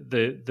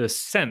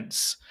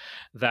sense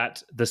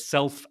that the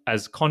self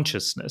as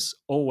consciousness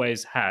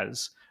always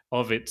has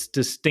of its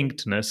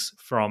distinctness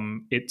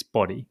from its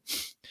body,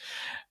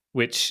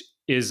 which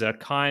is a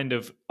kind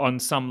of, on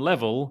some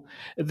level,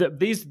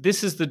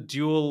 this is the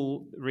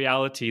dual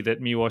reality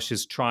that Miłosz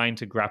is trying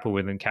to grapple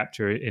with and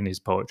capture in his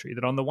poetry.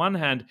 That on the one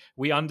hand,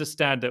 we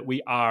understand that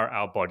we are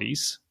our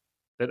bodies,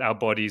 that our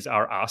bodies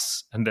are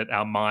us, and that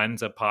our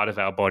minds are part of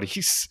our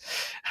bodies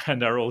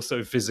and are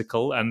also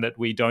physical, and that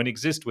we don't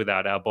exist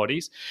without our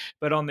bodies.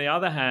 But on the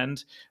other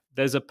hand,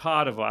 there's a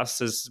part of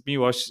us, as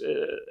Miłosz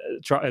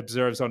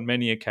observes on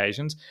many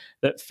occasions,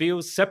 that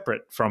feels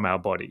separate from our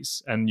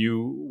bodies. And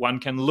one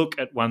can look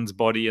at one's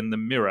body in the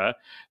mirror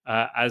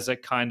as a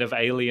kind of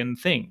alien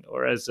thing,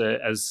 or as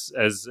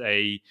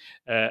a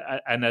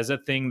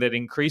thing that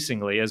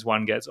increasingly, as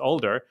one gets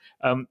older,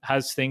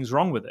 has things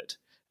wrong with it.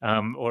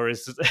 Or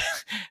is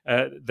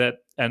that,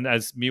 and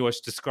as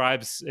Miłosz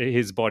describes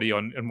his body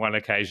on one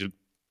occasion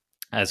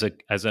as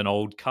an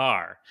old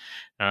car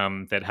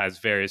that has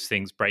various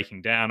things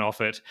breaking down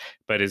off it,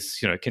 but is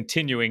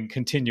continuing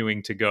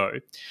to go.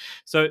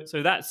 So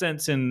that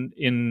sense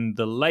in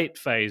the late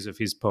phase of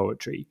his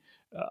poetry,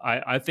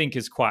 I think,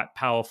 is quite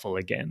powerful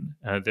again.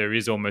 There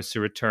is almost a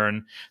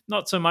return,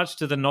 not so much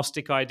to the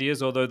Gnostic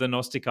ideas, although the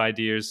Gnostic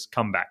ideas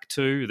come back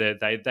too.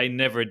 They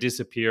never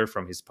disappear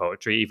from his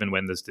poetry, even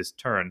when there's this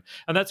turn.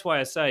 And that's why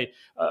I say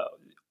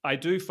I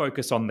do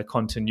focus on the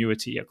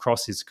continuity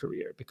across his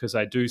career, because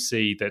I do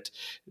see that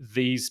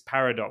these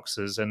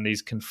paradoxes and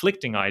these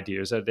conflicting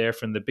ideas are there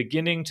from the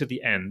beginning to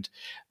the end,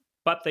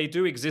 but they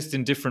do exist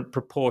in different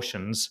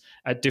proportions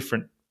at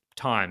different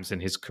times in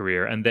his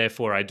career, and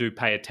therefore I do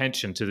pay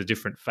attention to the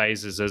different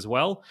phases as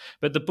well.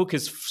 But the book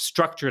is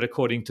structured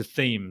according to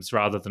themes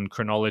rather than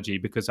chronology,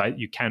 because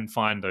you can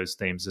find those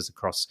themes as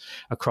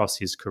across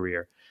his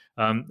career.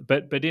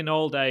 But in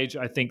old age,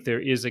 I think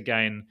there is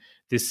again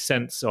this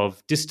sense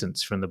of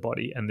distance from the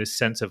body, and this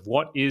sense of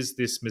what is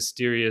this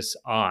mysterious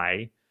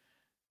I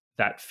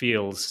that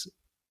feels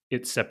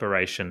its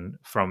separation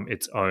from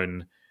its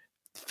own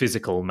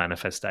physical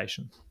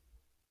manifestation.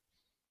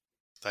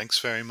 Thanks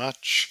very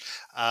much.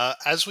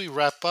 As we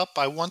wrap up,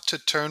 I want to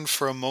turn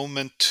for a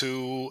moment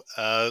to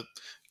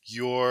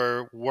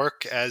your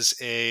work as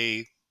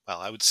I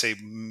would say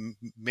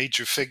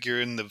major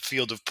figure in the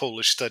field of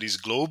Polish studies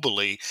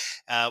globally,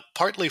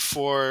 partly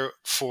for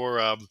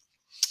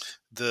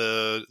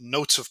the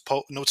Notes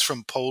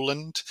from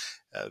Poland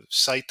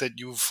site that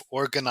you've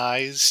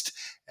organized.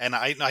 And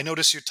I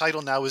notice your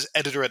title now is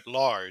editor at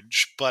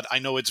large, but I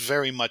know it's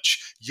very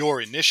much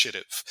your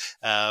initiative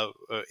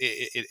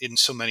in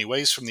so many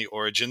ways from the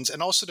origins.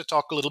 And also to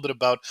talk a little bit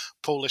about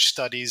Polish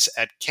studies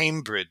at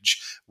Cambridge,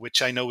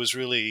 which I know is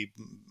really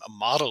a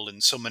model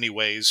in so many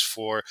ways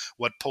for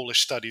what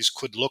Polish studies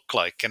could look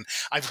like. And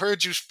I've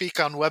heard you speak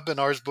on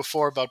webinars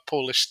before about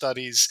Polish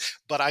studies,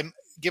 but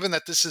given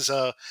that this is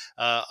a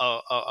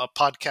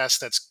podcast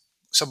that's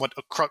somewhat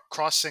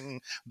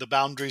crossing the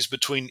boundaries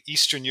between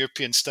Eastern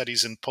European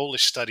studies and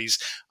Polish studies,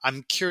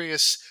 I'm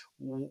curious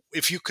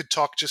if you could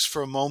talk just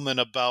for a moment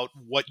about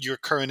what your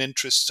current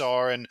interests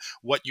are and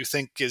what you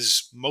think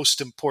is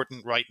most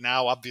important right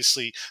now.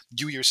 Obviously,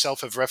 you yourself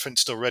have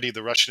referenced already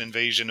the Russian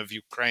invasion of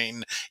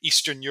Ukraine.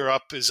 Eastern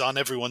Europe is on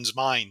everyone's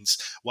minds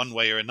one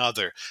way or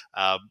another.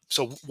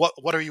 So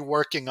what are you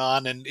working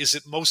on, and is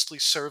it mostly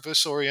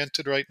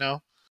service-oriented right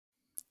now?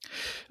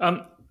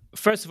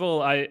 First of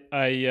all, I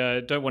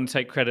don't want to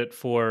take credit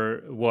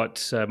for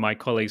what my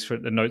colleagues for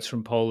the Notes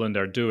from Poland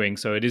are doing.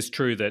 So it is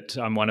true that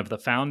I'm one of the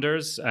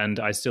founders, and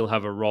I still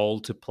have a role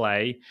to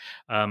play.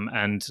 I'm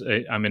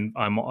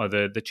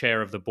the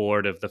chair of the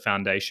board of the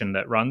foundation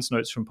that runs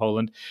Notes from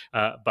Poland.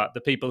 But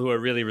the people who are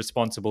really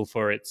responsible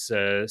for its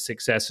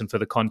success and for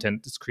the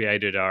content that's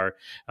created are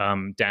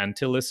Dan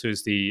Tillis,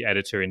 who's the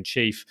editor in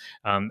chief,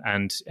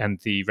 and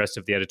the rest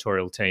of the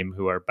editorial team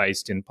who are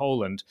based in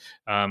Poland.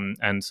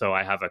 And so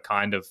I have a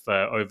kind of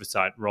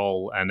oversight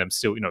role, and I'm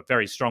still,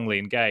 very strongly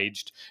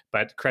engaged.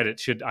 But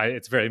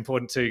it's very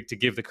important to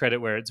give the credit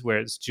where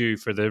it's due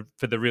for the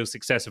real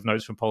success of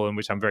Notes from Poland,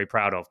 which I'm very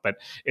proud of. But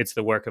it's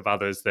the work of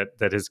others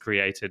that has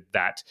created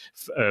that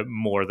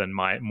more than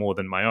my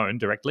own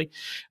directly.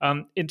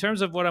 In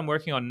terms of what I'm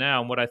working on now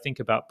and what I think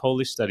about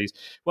Polish studies,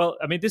 well,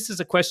 I mean, this is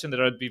a question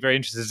that I'd be very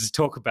interested to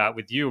talk about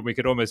with you. We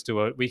could almost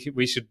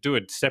we should do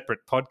a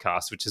separate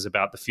podcast, which is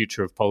about the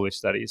future of Polish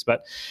studies.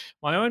 But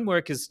my own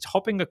work is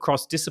hopping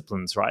across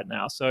disciplines right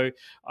now. So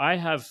I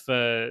have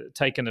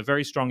taken a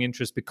very strong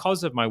interest,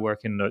 because of my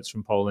work in Notes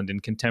from Poland, in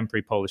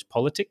contemporary Polish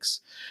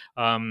politics.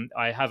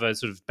 I have a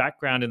sort of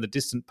background in the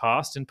distant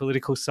past in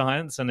political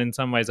science, and in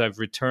some ways I've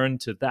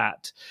returned to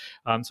that.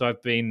 So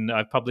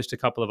I've published a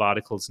couple of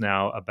articles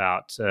now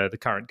about the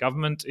current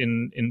government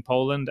in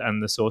Poland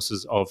and the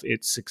sources of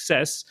its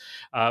success.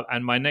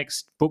 And my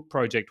next book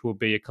project will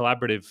be a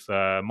collaborative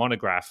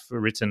monograph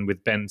written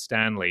with Ben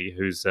Stanley,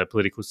 who's a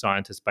political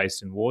scientist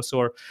based in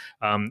Warsaw.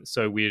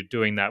 So we're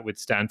doing that with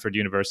Stanford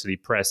University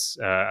Press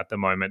at the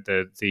moment.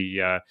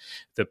 The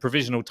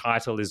provisional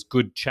title is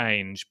Good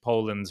Change: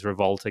 Poland's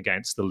Revolt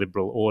Against the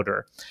Liberal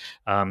Order.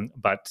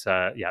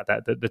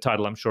 The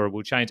title, I'm sure,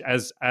 will change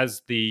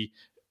as the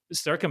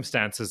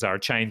circumstances are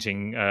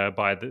changing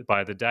by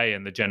the day,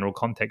 and the general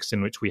context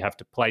in which we have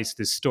to place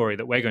this story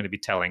that we're going to be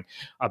telling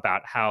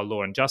about how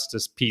Law and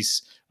Justice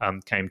peace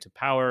came to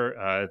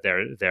power,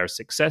 their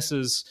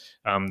successes,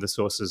 the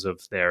sources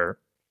of their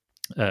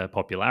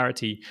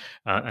popularity,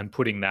 and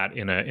putting that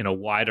in a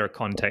wider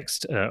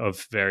context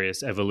of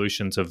various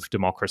evolutions of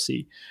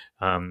democracy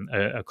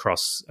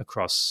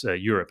across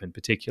Europe in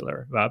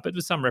particular, but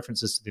with some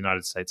references to the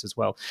United States as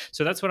well.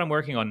 So that's what I'm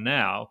working on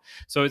now.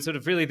 So it's sort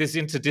of really this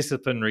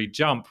interdisciplinary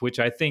jump, which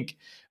I think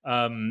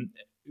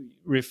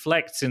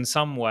reflects in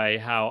some way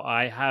how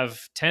I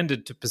have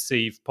tended to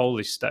perceive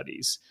Polish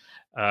studies,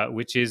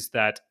 which is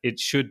that it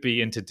should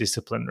be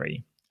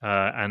interdisciplinary,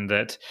 and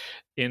that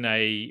in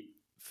a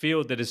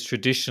field that has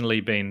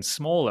traditionally been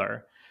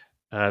smaller,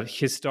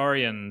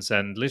 historians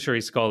and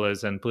literary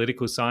scholars and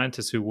political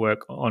scientists who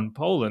work on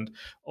Poland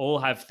all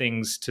have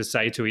things to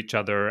say to each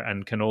other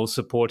and can all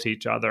support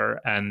each other,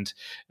 and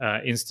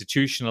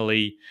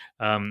institutionally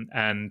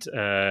and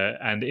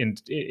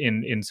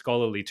in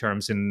scholarly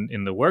terms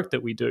in the work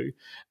that we do,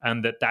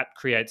 and that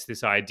creates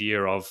this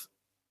idea of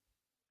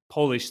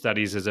Polish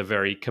studies as a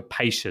very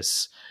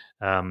capacious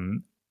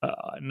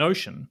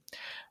notion.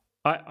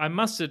 I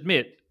must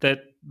admit that,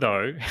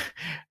 though,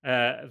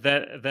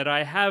 that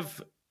I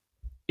have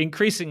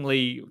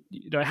increasingly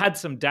had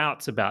some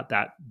doubts about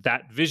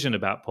that vision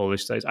about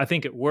Polish studies. I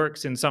think it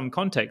works in some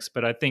contexts,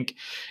 but I think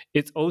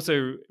it's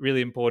also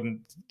really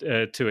important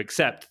to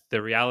accept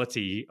the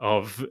reality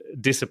of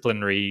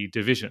disciplinary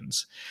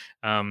divisions,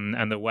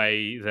 and the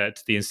way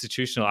that the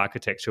institutional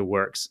architecture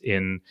works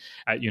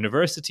at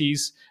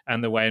universities,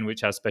 and the way in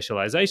which our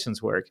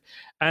specializations work.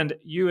 And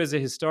you, as a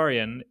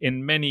historian,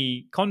 in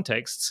many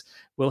contexts,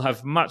 will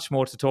have much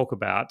more to talk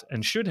about,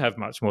 and should have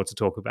much more to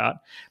talk about,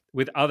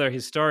 with other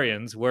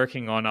historians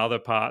working on other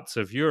parts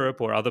of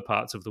Europe or other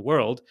parts of the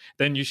world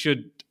than you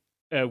should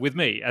with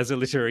me as a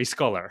literary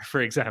scholar,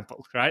 for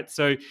example, right?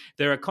 So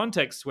there are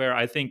contexts where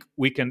I think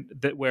we can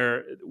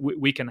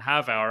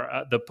have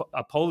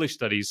a Polish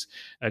studies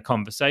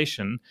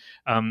conversation,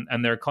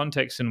 and there are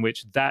contexts in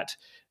which that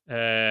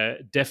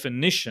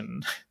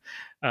definition,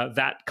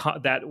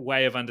 that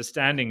way of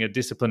understanding a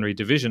disciplinary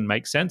division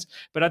makes sense.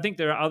 But I think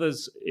there are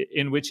others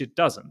in which it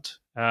doesn't,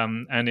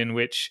 and in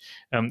which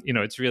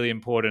it's really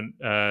important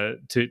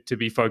to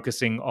be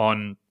focusing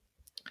on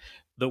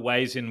the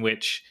ways in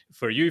which,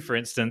 for you, for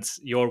instance,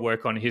 your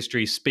work on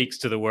history speaks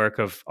to the work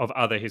of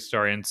other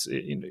historians,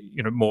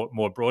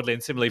 more broadly.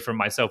 And similarly, from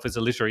myself as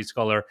a literary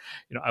scholar,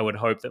 I would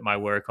hope that my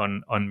work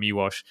on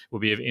Miłosz will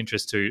be of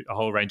interest to a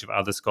whole range of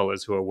other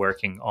scholars who are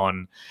working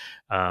on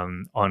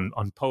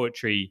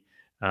poetry,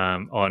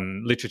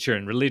 on literature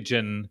and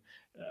religion,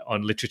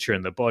 on literature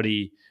and the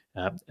body,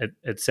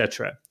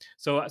 etc.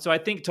 So I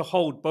think to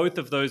hold both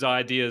of those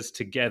ideas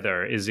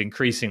together is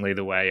increasingly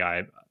the way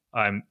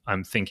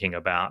I'm thinking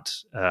about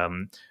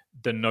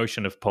the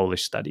notion of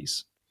Polish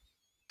studies.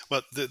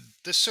 Well,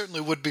 this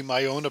certainly would be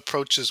my own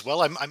approach as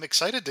well. I'm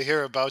excited to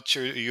hear about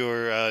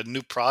your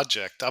new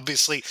project.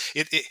 Obviously,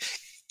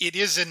 it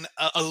is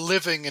a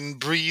living and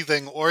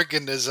breathing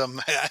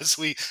organism as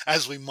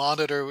we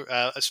monitor,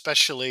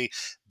 especially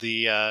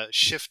the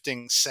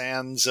shifting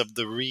sands of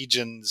the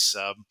regions.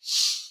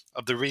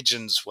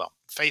 Well,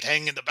 fate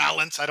hanging in the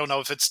balance. I don't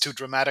know if it's too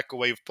dramatic a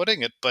way of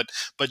putting it, but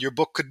your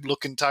book could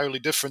look entirely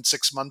different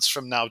 6 months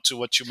from now to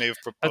what you may have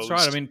proposed.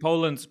 That's right. I mean,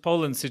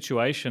 Poland's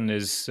situation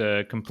is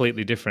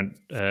completely different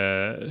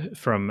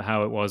from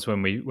how it was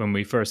when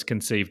we first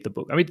conceived the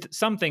book. I mean,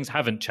 some things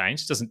haven't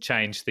changed. It doesn't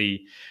change the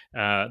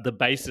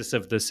basis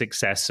of the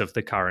success of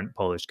the current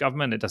Polish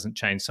government. It doesn't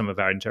change some of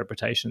our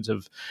interpretations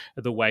of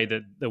the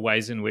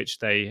ways in which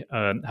they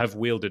have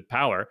wielded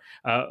power,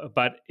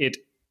 but it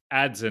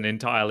adds an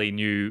entirely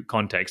new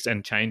context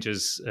and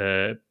changes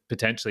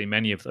potentially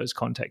many of those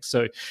contexts.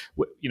 So,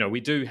 we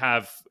do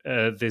have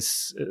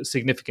this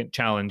significant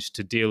challenge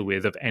to deal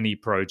with of any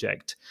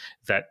project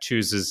that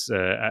chooses,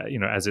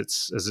 as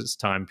its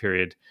time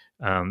period,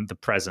 the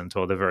present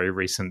or the very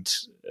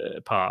recent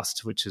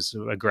past, which is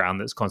a ground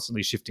that's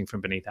constantly shifting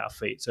from beneath our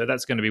feet. So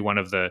that's going to be one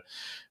of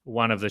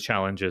the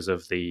challenges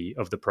of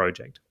the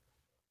project.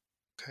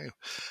 Okay,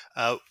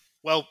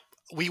 well.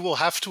 We will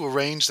have to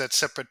arrange that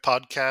separate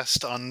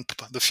podcast on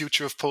the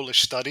future of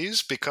Polish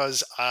studies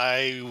because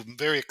I'm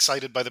very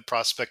excited by the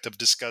prospect of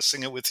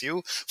discussing it with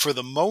you. For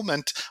the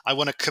moment, I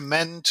want to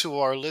commend to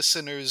our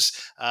listeners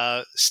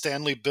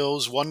Stanley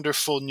Bill's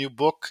wonderful new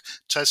book,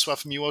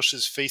 Czesław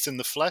Miłosz's Faith in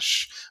the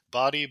Flesh,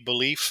 Body,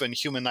 Belief, and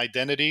Human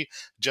Identity,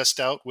 just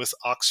out with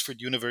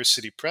Oxford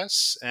University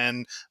Press.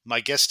 And my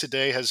guest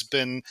today has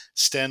been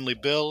Stanley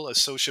Bill,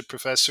 Associate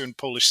Professor in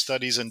Polish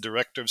Studies and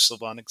Director of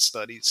Slavonic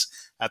Studies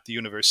at the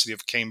University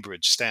of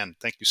Cambridge. Stan,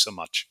 thank you so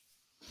much.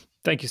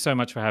 Thank you so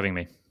much for having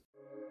me.